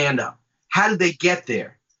best stand-up. How did they get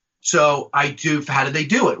there? So how did they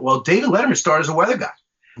do it? Well, David Letterman started as a weather guy.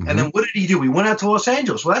 Mm-hmm. And then what did he do? He went out to Los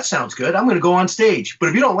Angeles. Well, that sounds good. I'm going to go on stage. But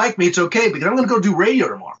if you don't like me, it's okay, because I'm going to go do radio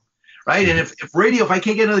tomorrow. Right? And if I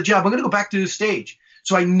can't get another job, I'm going to go back to the stage.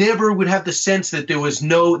 So I never would have the sense that there was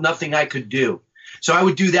nothing I could do. So I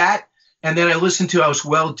would do that. And then I listened to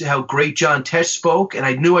how great John Tesh spoke. And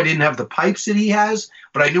I knew I didn't have the pipes that he has,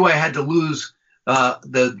 but I knew I had to lose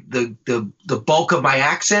the bulk of my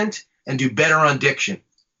accent and do better on diction.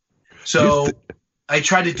 So I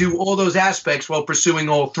tried to do all those aspects while pursuing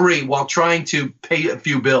all three, while trying to pay a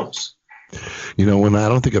few bills. You know, when I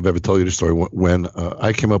don't think I've ever told you the story. When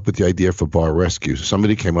I came up with the idea for Bar Rescue,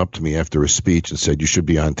 somebody came up to me after a speech and said, you should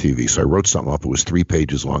be on TV. So I wrote something up. It was 3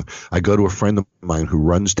 pages long. I go to a friend of mine who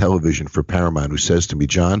runs television for Paramount who says to me,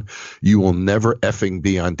 John, you will never effing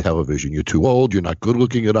be on television. You're too old. You're not good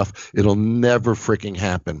looking enough. It'll never freaking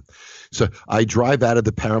happen. So I drive out of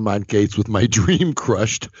the Paramount gates with my dream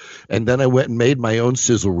crushed, and then I went and made my own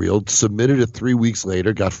sizzle reel, submitted it 3 weeks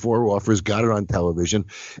later, got 4 offers, got it on television.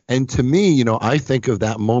 And to me, you know, I think of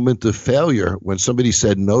that moment of failure when somebody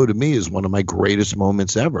said no to me as one of my greatest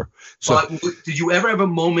moments ever. So, did you ever have a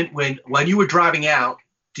moment when you were driving out,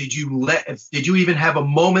 did you even have a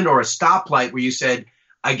moment or a stoplight where you said,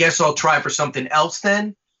 I guess I'll try for something else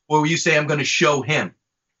then? Or will you say, I'm going to show him?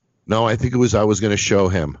 No, I think it was I was going to show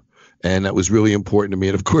him. And that was really important to me.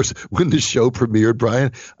 And, of course, when the show premiered,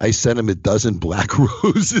 Brian, I sent him a dozen black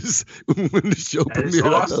roses when the show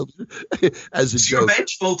premiered. Awesome. As a joke. You're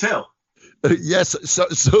vengeful, too. Yes.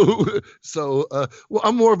 So, well,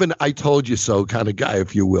 I'm more of an I told you so kind of guy,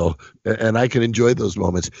 if you will, and I can enjoy those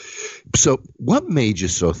moments. So what made you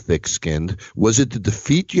so thick-skinned? Was it the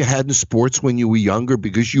defeat you had in sports when you were younger?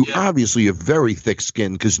 Because you obviously are very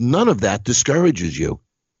thick-skinned, because none of that discourages you.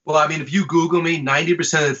 Well, I mean, if you Google me,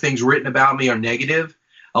 90% of the things written about me are negative.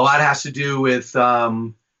 A lot has to do with,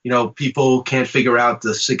 people can't figure out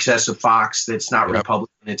the success of Fox. That's not Republican.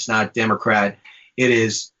 It's not Democrat. It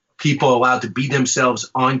is people allowed to be themselves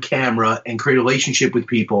on camera and create a relationship with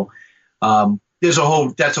people. That's a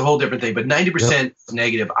whole different thing. But 90% is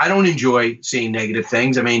negative. I don't enjoy seeing negative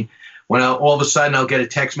things. I mean, when all of a sudden I'll get a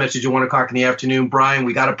text message at 1 o'clock in the afternoon, Brian,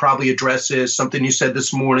 we got to probably address this. Something you said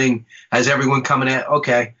this morning has everyone coming at.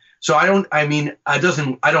 Okay. So I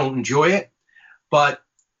don't enjoy it, but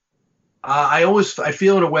I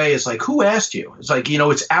feel in a way it's like, who asked you? It's like,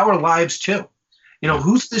 it's our lives too.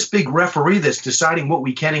 Who's this big referee that's deciding what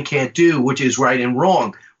we can and can't do, which is right and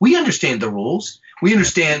wrong? We understand the rules. We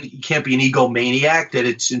understand you can't be an egomaniac, that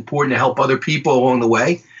it's important to help other people along the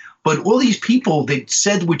way. But all these people that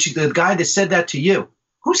said, the guy that said that to you,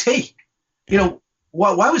 who's he?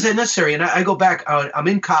 Why was that necessary? And I go back, I'm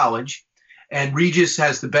in college, and Regis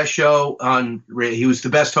has the best show on. He was the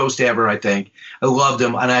best host ever, I think. I loved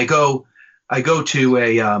him, and I go to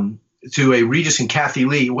a Regis and Kathy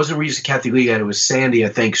Lee. It wasn't Regis and Kathy Lee yet. It was Sandy, I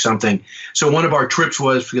think, something. So one of our trips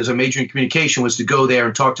was, because I'm majoring in communication, was to go there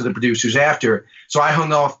and talk to the producers after. So I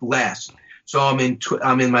hung off last. So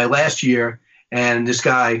I'm in my last year, and this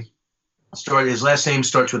guy his last name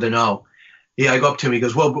starts with an O. I go up to him. He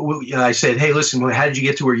goes, well, I said, hey, listen, how did you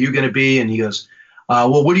get to where you're going to be? And he goes,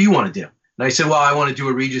 well, what do you want to do? And I said, well, I want to do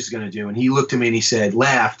what Regis is going to do. And he looked at me and he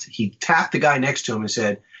laughed. He tapped the guy next to him and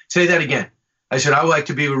said, say that again. I said, I would like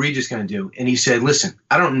to be what Regis is going to do. And he said, listen,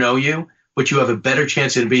 I don't know you, but you have a better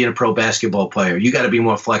chance of being a pro basketball player. You got to be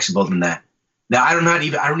more flexible than that. Now, I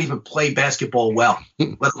don't even play basketball well,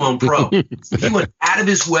 let alone pro. He went out of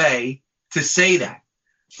his way to say that.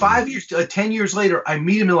 10 years later, I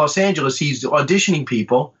meet him in Los Angeles. He's auditioning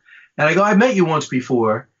people. And I go, I met you once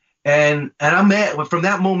before. And I'm mad. From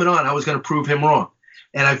that moment on, I was going to prove him wrong.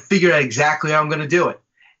 And I figured out exactly how I'm going to do it.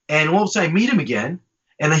 And all of a sudden, I meet him again.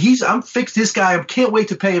 And I'm fixed this guy. I can't wait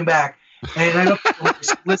to pay him back. And I go,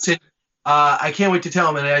 listen, I can't wait to tell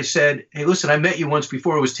him. And I said, hey, listen, I met you once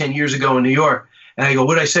before. It was 10 years ago in New York. And I go,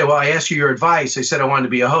 what did I say? Well, I asked you your advice. I said I wanted to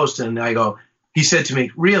be a host. And I go, he said to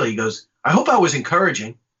me, really? He goes, I hope I was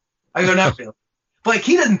encouraging. I go, not really. But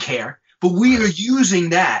he doesn't care. But we are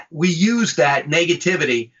using that. We use that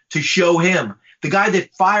negativity to show him. The guy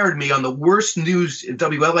that fired me on the worst news,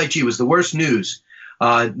 WLIG was the worst news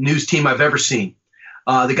team I've ever seen.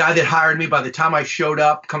 The guy that hired me, by the time I showed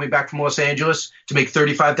up coming back from Los Angeles to make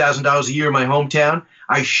 $35,000 a year in my hometown,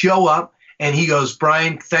 I show up and he goes,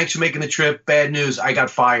 Brian, thanks for making the trip. Bad news. I got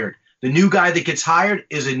fired. The new guy that gets hired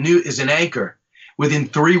is an anchor. Within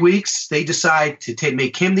 3 weeks, they decide to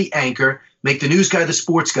make him the anchor, make the news guy the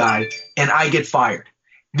sports guy, and I get fired.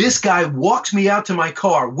 This guy walks me out to my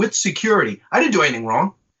car with security. I didn't do anything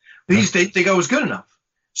wrong. They think I was good enough.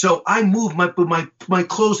 So I moved. My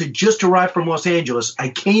clothes had just arrived from Los Angeles. I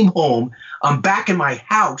came home. I'm back in my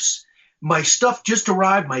house. My stuff just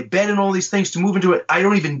arrived, my bed and all these things to move into it. I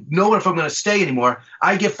don't even know if I'm going to stay anymore.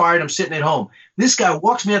 I get fired. I'm sitting at home. This guy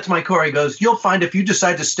walks me out to my car. He goes, you'll find if you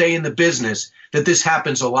decide to stay in the business that this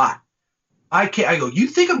happens a lot. I go, you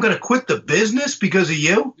think I'm going to quit the business because of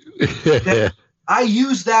you? I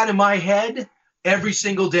use that in my head every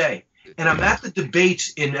single day. And I'm at the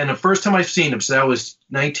debates and the first time I've seen him, so that was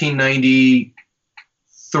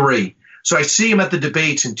 1993. So I see him at the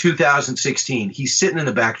debates in 2016. He's sitting in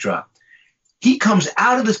the backdrop. He comes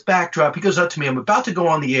out of this backdrop. He goes up to me. I'm about to go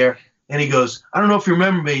on the air. And he goes, I don't know if you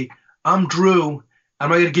remember me. I'm Drew. I'm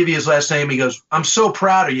not going to give you his last name. He goes, I'm so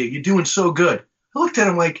proud of you. You're doing so good. I looked at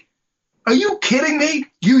him like, are you kidding me?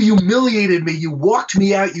 You humiliated me. You walked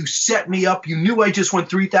me out. You set me up. You knew I just went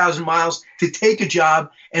 3,000 miles to take a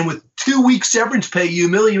job. And with 2 weeks severance pay, you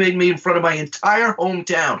humiliated me in front of my entire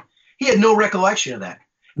hometown. He had no recollection of that.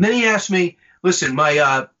 And then he asked me, listen,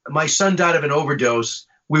 my son died of an overdose.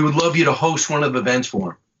 We would love you to host one of the events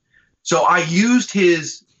for him. So I used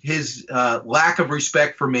his lack of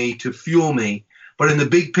respect for me to fuel me. But in the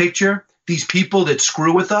big picture, these people that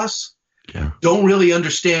screw with us don't really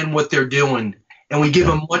understand what they're doing. And we give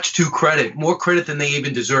them much too credit, more credit than they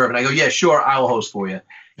even deserve. And I go, yeah, sure, I'll host for you.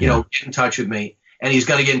 You know, get in touch with me. And he's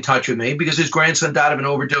going to get in touch with me because his grandson died of an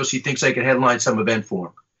overdose. He thinks I could headline some event for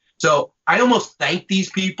him. So I almost thank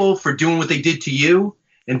these people for doing what they did to you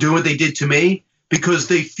and doing what they did to me because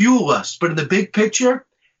they fuel us. But in the big picture,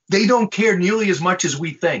 they don't care nearly as much as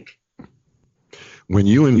we think. When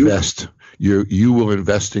you invest, you will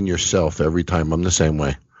invest in yourself every time. I'm the same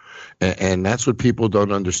way. And that's what people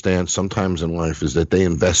don't understand sometimes in life is that they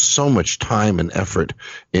invest so much time and effort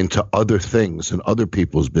into other things and other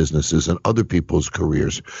people's businesses and other people's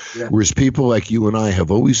careers. Yeah. Whereas people like you and I have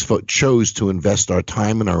always chose to invest our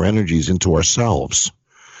time and our energies into ourselves,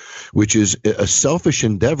 which is a selfish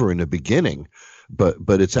endeavor in the beginning, but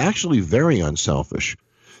it's actually very unselfish.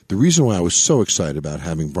 The reason why I was so excited about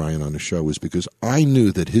having Brian on the show is because I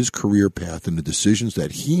knew that his career path and the decisions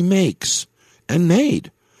that he makes and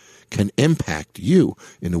made can impact you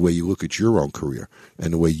in the way you look at your own career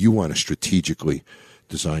and the way you want to strategically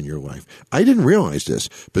design your life. I didn't realize this,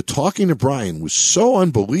 but talking to Brian was so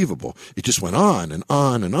unbelievable. It just went on and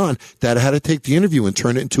on and on that I had to take the interview and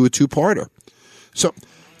turn it into a two-parter. So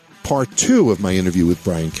part 2 of my interview with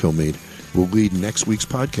Brian Kilmeade will lead next week's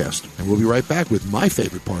podcast. And we'll be right back with my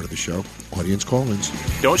favorite part of the show, audience call-ins.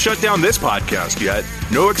 Don't shut down this podcast yet.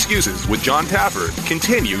 No Excuses with John Taffer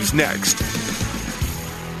continues next.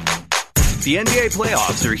 The NBA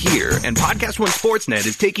playoffs are here, and Podcast One Sportsnet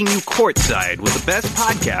is taking you courtside with the best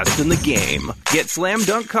podcast in the game. Get slam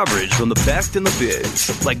dunk coverage from the best in the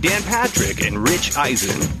biz, like Dan Patrick and Rich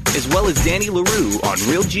Eisen, as well as Danny LaRue on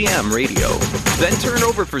Real GM Radio. Then turn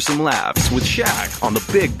over for some laughs with Shaq on the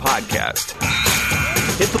Big Podcast.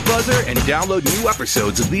 Hit the buzzer and download new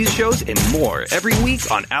episodes of these shows and more every week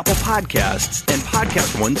on Apple Podcasts and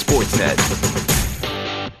Podcast One Sportsnet.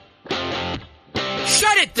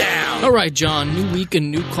 Shut it down! All right, John, new week and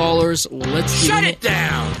new callers. Let's Shut it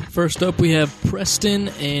down! First up, we have Preston,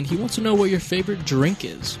 and he wants to know what your favorite drink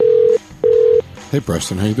is. Hey,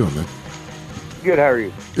 Preston, how you doing, man? Good, how are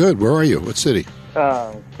you? Good. Where are you? What city?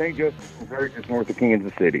 St. Joseph, Missouri, just north of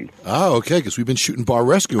Kansas City. Oh, okay, because we've been shooting Bar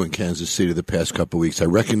Rescue in Kansas City the past couple of weeks. I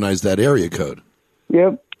recognize that area code.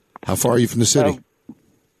 Yep. How far are you from the city?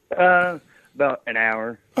 About an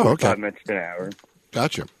hour. Oh, okay. 5 minutes to an hour.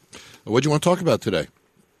 Gotcha. What do you want to talk about today?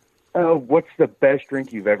 What's the best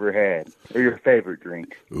drink you've ever had, or your favorite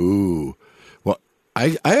drink? Ooh. Well,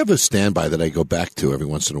 I have a standby that I go back to every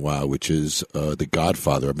once in a while, which is the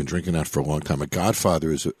Godfather. I've been drinking that for a long time. A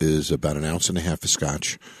Godfather is about 1.5 ounces of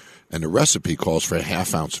scotch, and the recipe calls for a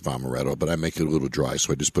 1/2 ounce of amaretto, but I make it a little dry,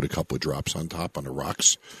 so I just put a couple of drops on top on the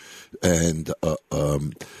rocks. And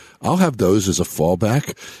I'll have those as a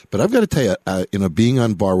fallback. But I've got to tell you, being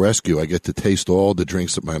on Bar Rescue, I get to taste all the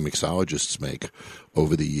drinks that my mixologists make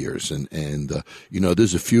over the years. And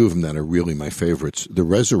there's a few of them that are really my favorites. The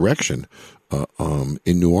Resurrection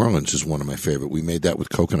in New Orleans is one of my favorite. We made that with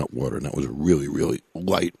coconut water, and that was a really, really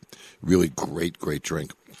light, really great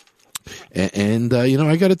drink. And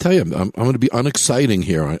I got to tell you, I'm going to be unexciting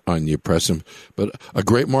here on you, Preston, but a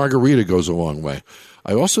great margarita goes a long way.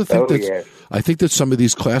 I also think I think that some of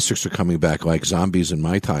these classics are coming back, like Zombies and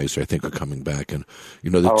Mai Tais. I think are coming back, and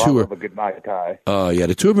the two I love a good Mai Tai.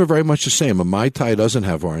 The two of them are very much the same. A Mai Tai doesn't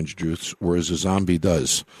have orange juice, whereas a Zombie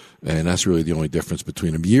does, and that's really the only difference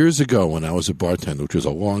between them. Years ago, when I was a bartender, which was a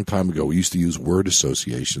long time ago, we used to use word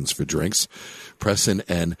associations for drinks, Preston,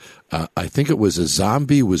 and I think it was a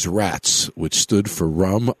Zombie was Rats, which stood for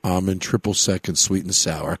rum, almond, triple sec, and sweet and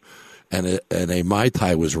sour. And a Mai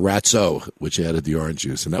Tai was Ratso, which added the orange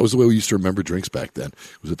juice. And that was the way we used to remember drinks back then.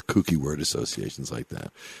 It was with kooky word associations like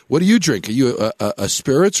that. What do you drink? Are you a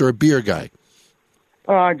spirits or a beer guy?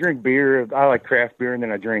 I drink beer. I like craft beer, and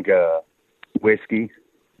then I drink whiskey.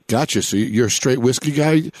 Gotcha. So you're a straight whiskey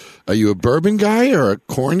guy. Are you a bourbon guy or a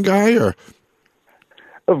corn guy? Or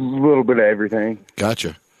a little bit of everything.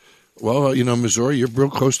 Gotcha. Well, Missouri, you're real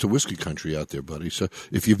close to whiskey country out there, buddy. So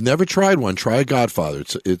if you've never tried one, try a Godfather.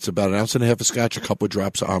 It's about 1.5 ounces of scotch, a couple of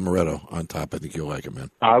drops of amaretto on top. I think you'll like it, man.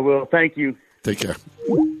 I will. Thank you. Take care.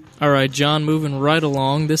 All right, John, moving right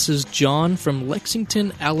along. This is John from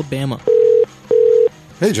Lexington, Alabama.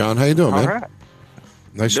 Hey, John, how you doing, man? All right.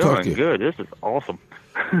 Nice to talk to you. Doing good. This is awesome.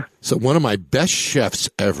 So one of my best chefs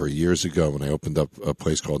ever years ago when I opened up a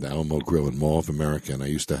place called Alamo Grill in Mall of America, and I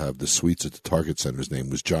used to have the suites at the Target Center. His name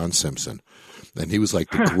was John Simpson. And he was like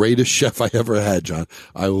the greatest chef I ever had, John.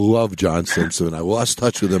 I love John Simpson. I lost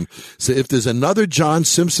touch with him. So if there's another John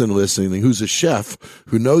Simpson listening who's a chef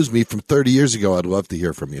who knows me from 30 years ago, I'd love to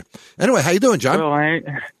hear from you. Anyway, how you doing, John? Well,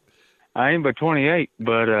 I ain't but 28,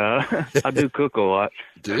 but I do cook a lot.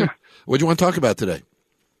 Do you? What do you want to talk about today?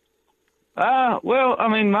 Well, I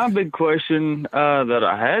mean, my big question that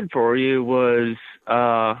I had for you was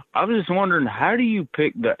I was just wondering, how do you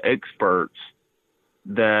pick the experts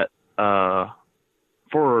that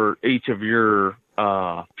for each of your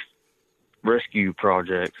rescue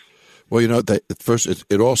projects? Well, first,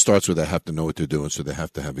 it all starts with they have to know what they're doing, so they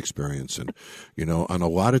have to have experience. And, on a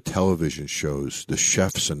lot of television shows, the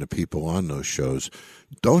chefs and the people on those shows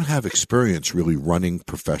don't have experience really running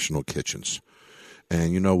professional kitchens.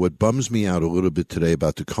 And, what bums me out a little bit today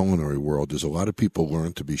about the culinary world is a lot of people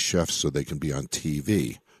learn to be chefs so they can be on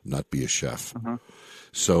TV, not be a chef. Uh-huh.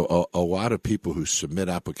 So a lot of people who submit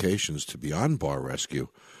applications to be on Bar Rescue,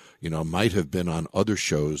 might have been on other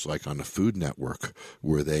shows like on the Food Network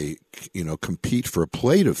where they, compete for a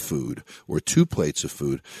plate of food or 2 plates of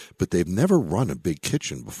food, but they've never run a big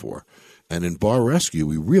kitchen before. And in Bar Rescue,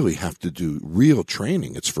 we really have to do real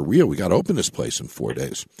training. It's for real. We got to open this place in 4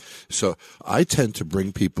 days. So I tend to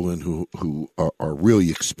bring people in who are really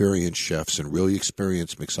experienced chefs and really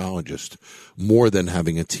experienced mixologists more than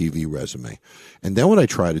having a TV resume. And then what I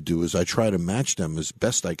try to do is I try to match them as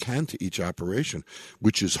best I can to each operation,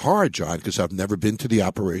 which is hard, John, because I've never been to the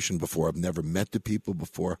operation before. I've never met the people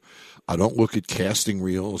before. I don't look at casting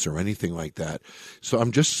reels or anything like that. So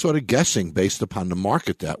I'm just sort of guessing based upon the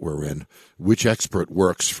market that we're in, which expert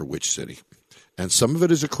works for which city. And some of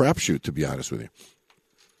it is a crapshoot, to be honest with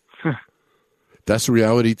you. That's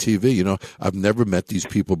reality TV. I've never met these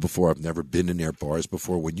people before. I've never been in their bars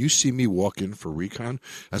before. When you see me walk in for Recon,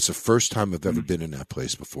 that's the first time I've ever been in that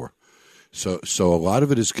place before. So a lot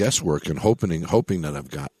of it is guesswork and hoping that I've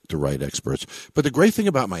got the right experts. But the great thing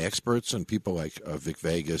about my experts and people like Vic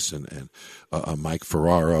Vegas and Mike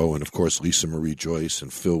Ferraro and, of course, Lisa Marie Joyce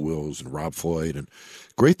and Phil Wills and Rob Floyd, and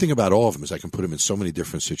great thing about all of them is I can put them in so many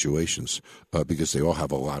different situations because they all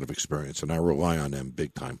have a lot of experience, and I rely on them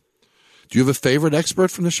big time. Do you have a favorite expert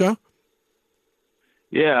from the show?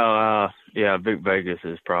 Yeah, Vic Vegas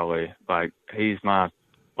is probably he's my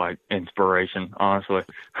inspiration, honestly.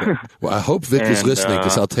 Well, I hope Vic is listening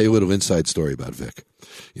because I'll tell you a little inside story about Vic.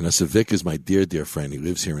 So Vic is my dear, dear friend. He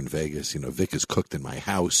lives here in Vegas. Vic has cooked in my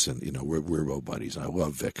house, and we're real buddies. I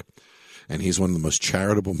love Vic, and he's one of the most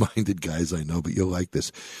charitable-minded guys I know. But you'll like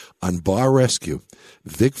this. On Bar Rescue,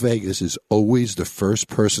 Vic Vegas is always the first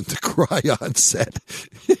person to cry on set.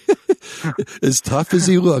 As tough as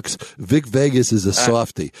he looks, Vic Vegas is a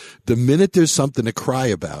softie. The minute there's something to cry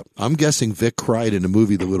about, I'm guessing Vic cried in the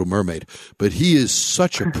movie The Little Mermaid, but he is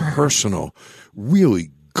such a personal,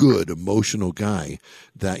 really good, emotional guy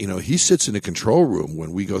that, he sits in the control room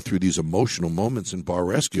when we go through these emotional moments in Bar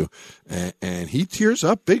Rescue, and he tears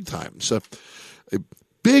up big time. So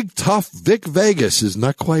big, tough Vic Vegas is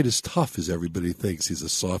not quite as tough as everybody thinks. He's a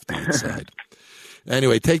softie inside.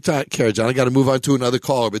 Anyway, take care, John. I got to move on to another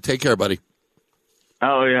caller, but take care, buddy.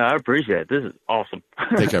 Oh, yeah, I appreciate it. This is awesome.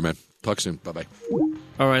 Take care, man. Talk soon. Bye-bye.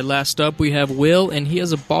 All right, last up, we have Will, and he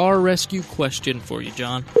has a Bar Rescue question for you,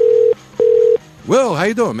 John. Will, how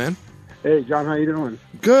you doing, man? Hey, John, how you doing?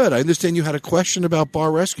 Good. I understand you had a question about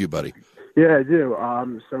Bar Rescue, buddy. Yeah, I do.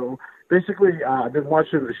 So basically, I've been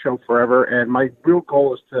watching the show forever, and my real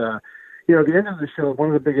goal is to, at the end of the show, one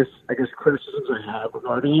of the biggest, criticisms I have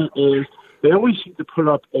regarding it is they always seem to put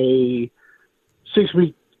up a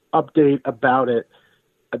 6-week update about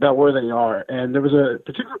where they are. And there was a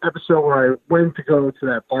particular episode where I went to go to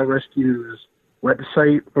that Bar Rescue's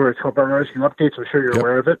website, or it's called Bar Rescue Updates. I'm sure you're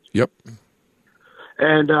aware of it. Yep.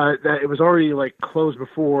 And that it was already closed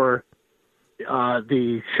before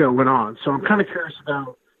the show went on. So I'm kind of curious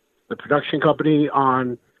about the production company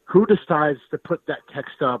on who decides to put that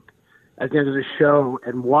text up at the end of the show,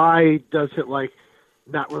 and why does it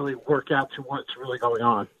not really work out to what's really going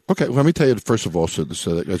on. Okay, let me tell you first of all. So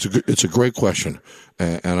it's a great question,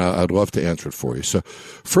 and I'd love to answer it for you. So,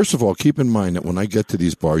 first of all, keep in mind that when I get to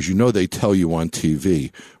these bars, they tell you on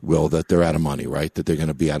TV, Will, that they're out of money, right? That they're going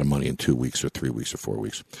to be out of money in 2 weeks or 3 weeks or 4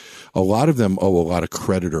 weeks. A lot of them owe a lot of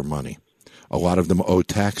creditor money. A lot of them owe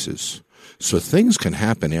taxes. So things can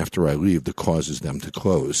happen after I leave that causes them to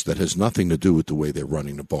close that has nothing to do with the way they're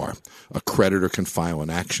running the bar. A creditor can file an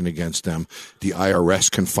action against them. The IRS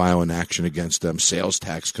can file an action against them. Sales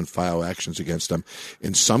tax can file actions against them.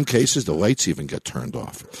 In some cases, the lights even get turned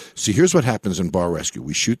off. See, here's what happens in Bar Rescue.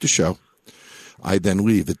 We shoot the show. I then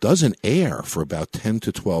leave. It doesn't air for about 10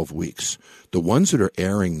 to 12 weeks. The ones that are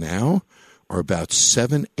airing now are about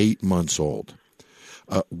 7-8 months old.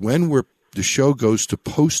 When the show goes to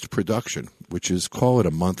post-production, which is, call it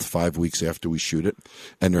a month, 5 weeks after we shoot it,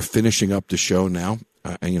 and they're finishing up the show now,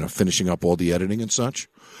 finishing up all the editing and such,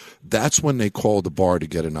 that's when they call the bar to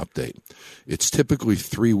get an update. It's typically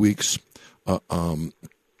 3 weeks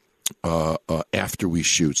after we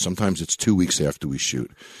shoot. Sometimes it's 2 weeks after we shoot.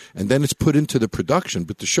 And then it's put into the production,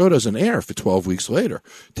 but the show doesn't air for 12 weeks later,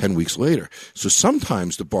 10 weeks later. So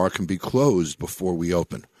sometimes the bar can be closed before we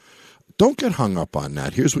open. Don't get hung up on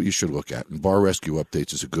that. Here's what you should look at. And Bar Rescue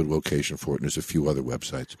Updates is a good location for it, and there's a few other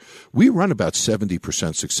websites. We run about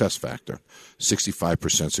 70% success factor,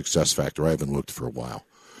 65% success factor. I haven't looked for a while.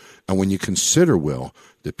 And when you consider, Will,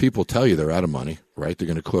 that people tell you they're out of money, right? They're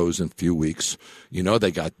going to close in a few weeks. You know,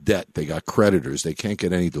 they got debt. They got creditors. They can't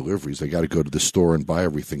get any deliveries. They got to go to the store and buy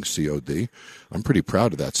everything COD. I'm pretty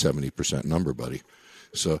proud of that 70% number, buddy.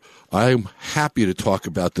 So I'm happy to talk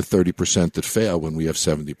about the 30% that fail when we have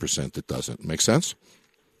 70% that doesn't. Make sense?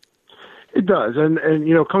 It does. And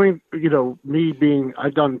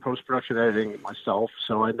I've done post-production editing myself,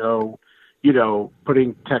 so I know,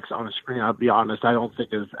 putting text on a screen, I'll be honest, I don't think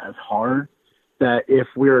is as hard. That if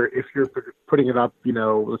you're putting it up,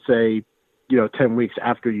 let's say, 10 weeks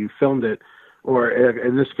after you filmed it, or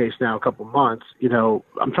in this case now a couple months,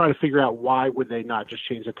 I'm trying to figure out why would they not just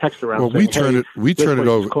change the text around. Well, saying, we turn it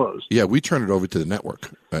over. Closed. Yeah, we turn it over to the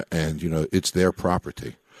network, and it's their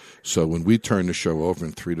property. So when we turn the show over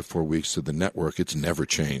in 3 to 4 weeks to the network, it's never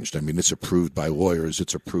changed. I mean, it's approved by lawyers.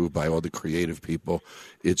 It's approved by all the creative people.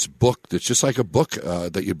 It's booked. It's just like a book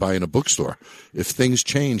that you buy in a bookstore. If things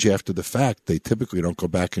change after the fact, they typically don't go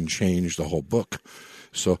back and change the whole book.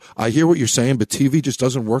 So I hear what you're saying, but TV just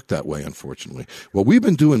doesn't work that way, unfortunately. What we've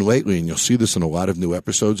been doing lately, and you'll see this in a lot of new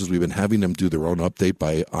episodes, is we've been having them do their own update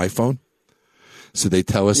by iPhone. So they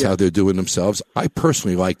tell us how they're doing themselves. I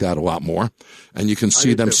personally like that a lot more. And you can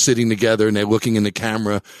see them sitting together and they're looking in the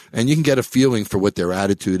camera, and you can get a feeling for what their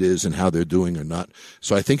attitude is and how they're doing or not.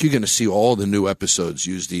 So I think you're going to see all the new episodes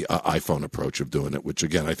use the iPhone approach of doing it, which,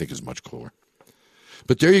 again, I think is much cooler.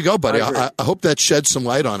 But there you go, buddy. I hope that sheds some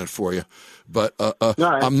light on it for you. But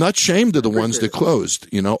I'm not ashamed of the ones that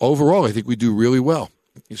closed. Overall, I think we do really well.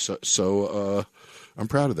 So I'm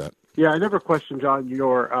proud of that. Yeah, I never question, John,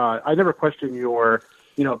 your ability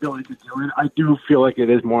to do it. I do feel like it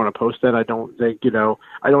is more on a post that I don't think,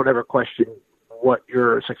 I don't ever question what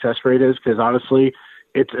your success rate is, because honestly,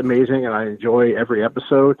 it's amazing and I enjoy every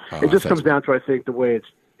episode. It just comes down to, I think, the way it's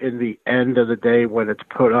in the end of the day when it's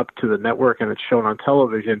put up to the network and it's shown on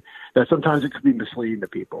television, that sometimes it could be misleading to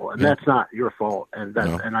people, and that's not your fault, and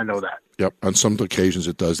I know that. Yep, on some occasions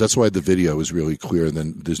it does. That's why the video is really clear, and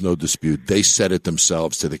then there's no dispute. They said it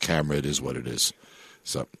themselves to the camera. It is what it is.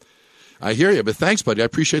 So I hear you, but thanks, buddy. I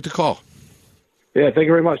appreciate the call. Yeah, thank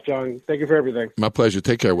you very much, John. Thank you for everything. My pleasure.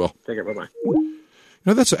 Take care, Will. Take care. Bye-bye.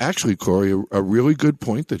 That's actually, Corey, a really good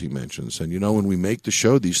point that he mentions. And, when we make the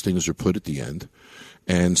show, these things are put at the end.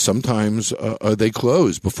 And sometimes they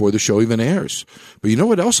close before the show even airs. But you know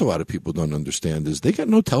what else a lot of people don't understand is they get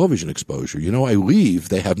no television exposure. I leave.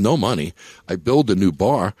 They have no money. I build a new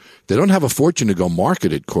bar. They don't have a fortune to go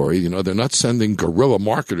market it, Corey. They're not sending guerrilla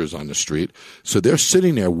marketers on the street. So they're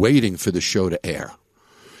sitting there waiting for the show to air.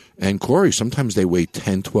 And, Corey, sometimes they wait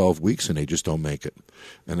 10, 12 weeks and they just don't make it.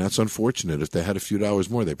 And that's unfortunate. If they had a few dollars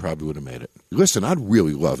more, they probably would have made it. Listen, I'd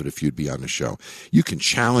really love it if you'd be on the show. You can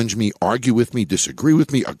challenge me, argue with me, disagree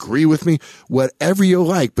with me, agree with me, whatever you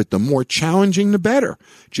like. But the more challenging, the better.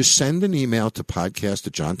 Just send an email to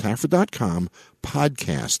podcast@johntaffer.com,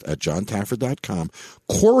 podcast@johntaffer.com.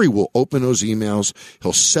 Corey will open those emails.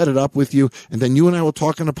 He'll set it up with you, and then you and I will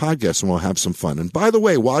talk on the podcast, and we'll have some fun. And by the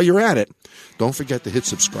way, while you're at it, don't forget to hit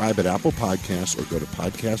subscribe at Apple Podcasts or go to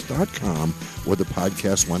podcast.com or the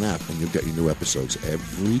Podcast One app, and you'll get your new episodes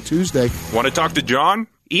every Tuesday. Want to talk to John?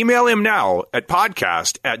 Email him now at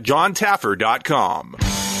podcast@johntaffer.com.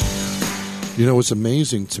 What's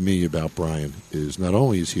amazing to me about Brian is not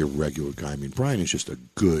only is he a regular guy, Brian is just a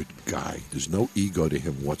good guy. There's no ego to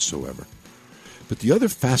him whatsoever. But the other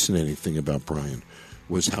fascinating thing about Brian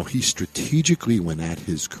was how he strategically went at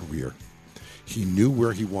his career. He knew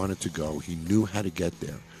where he wanted to go. He knew how to get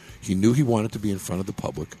there. He knew he wanted to be in front of the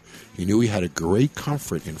public. He knew he had a great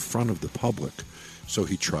comfort in front of the public. So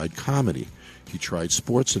he tried comedy. He tried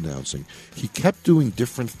sports announcing. He kept doing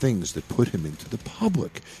different things that put him into the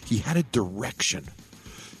public. He had a direction.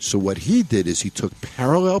 So what he did is he took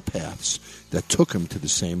parallel paths that took him to the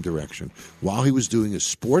same direction. While he was doing his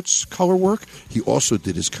sports color work, he also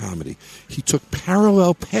did his comedy. He took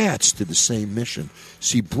parallel paths to the same mission.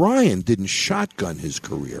 See, Brian didn't shotgun his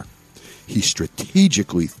career. He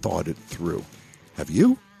strategically thought it through. Have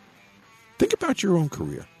you? Think about your own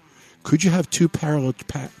career. Could you have two parallel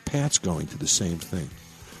paths going to the same thing?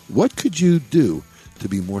 What could you do to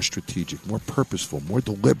be more strategic, more purposeful, more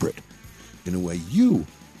deliberate in a way you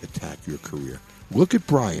attack your career? Look at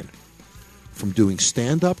Brian, from doing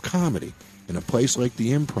stand-up comedy in a place like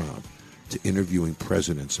the Improv to interviewing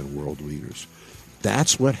presidents and world leaders.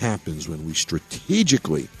 That's what happens when we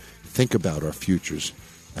strategically think about our futures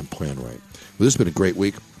and plan right. Well, this has been a great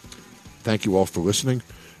week. Thank you all for listening.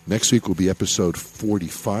 Next week will be episode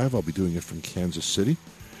 45. I'll be doing it from Kansas City.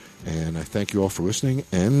 And I thank you all for listening.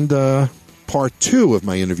 And part 2 of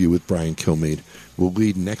my interview with Brian Kilmeade will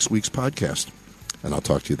lead next week's podcast. And I'll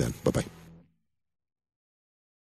talk to you then. Bye-bye.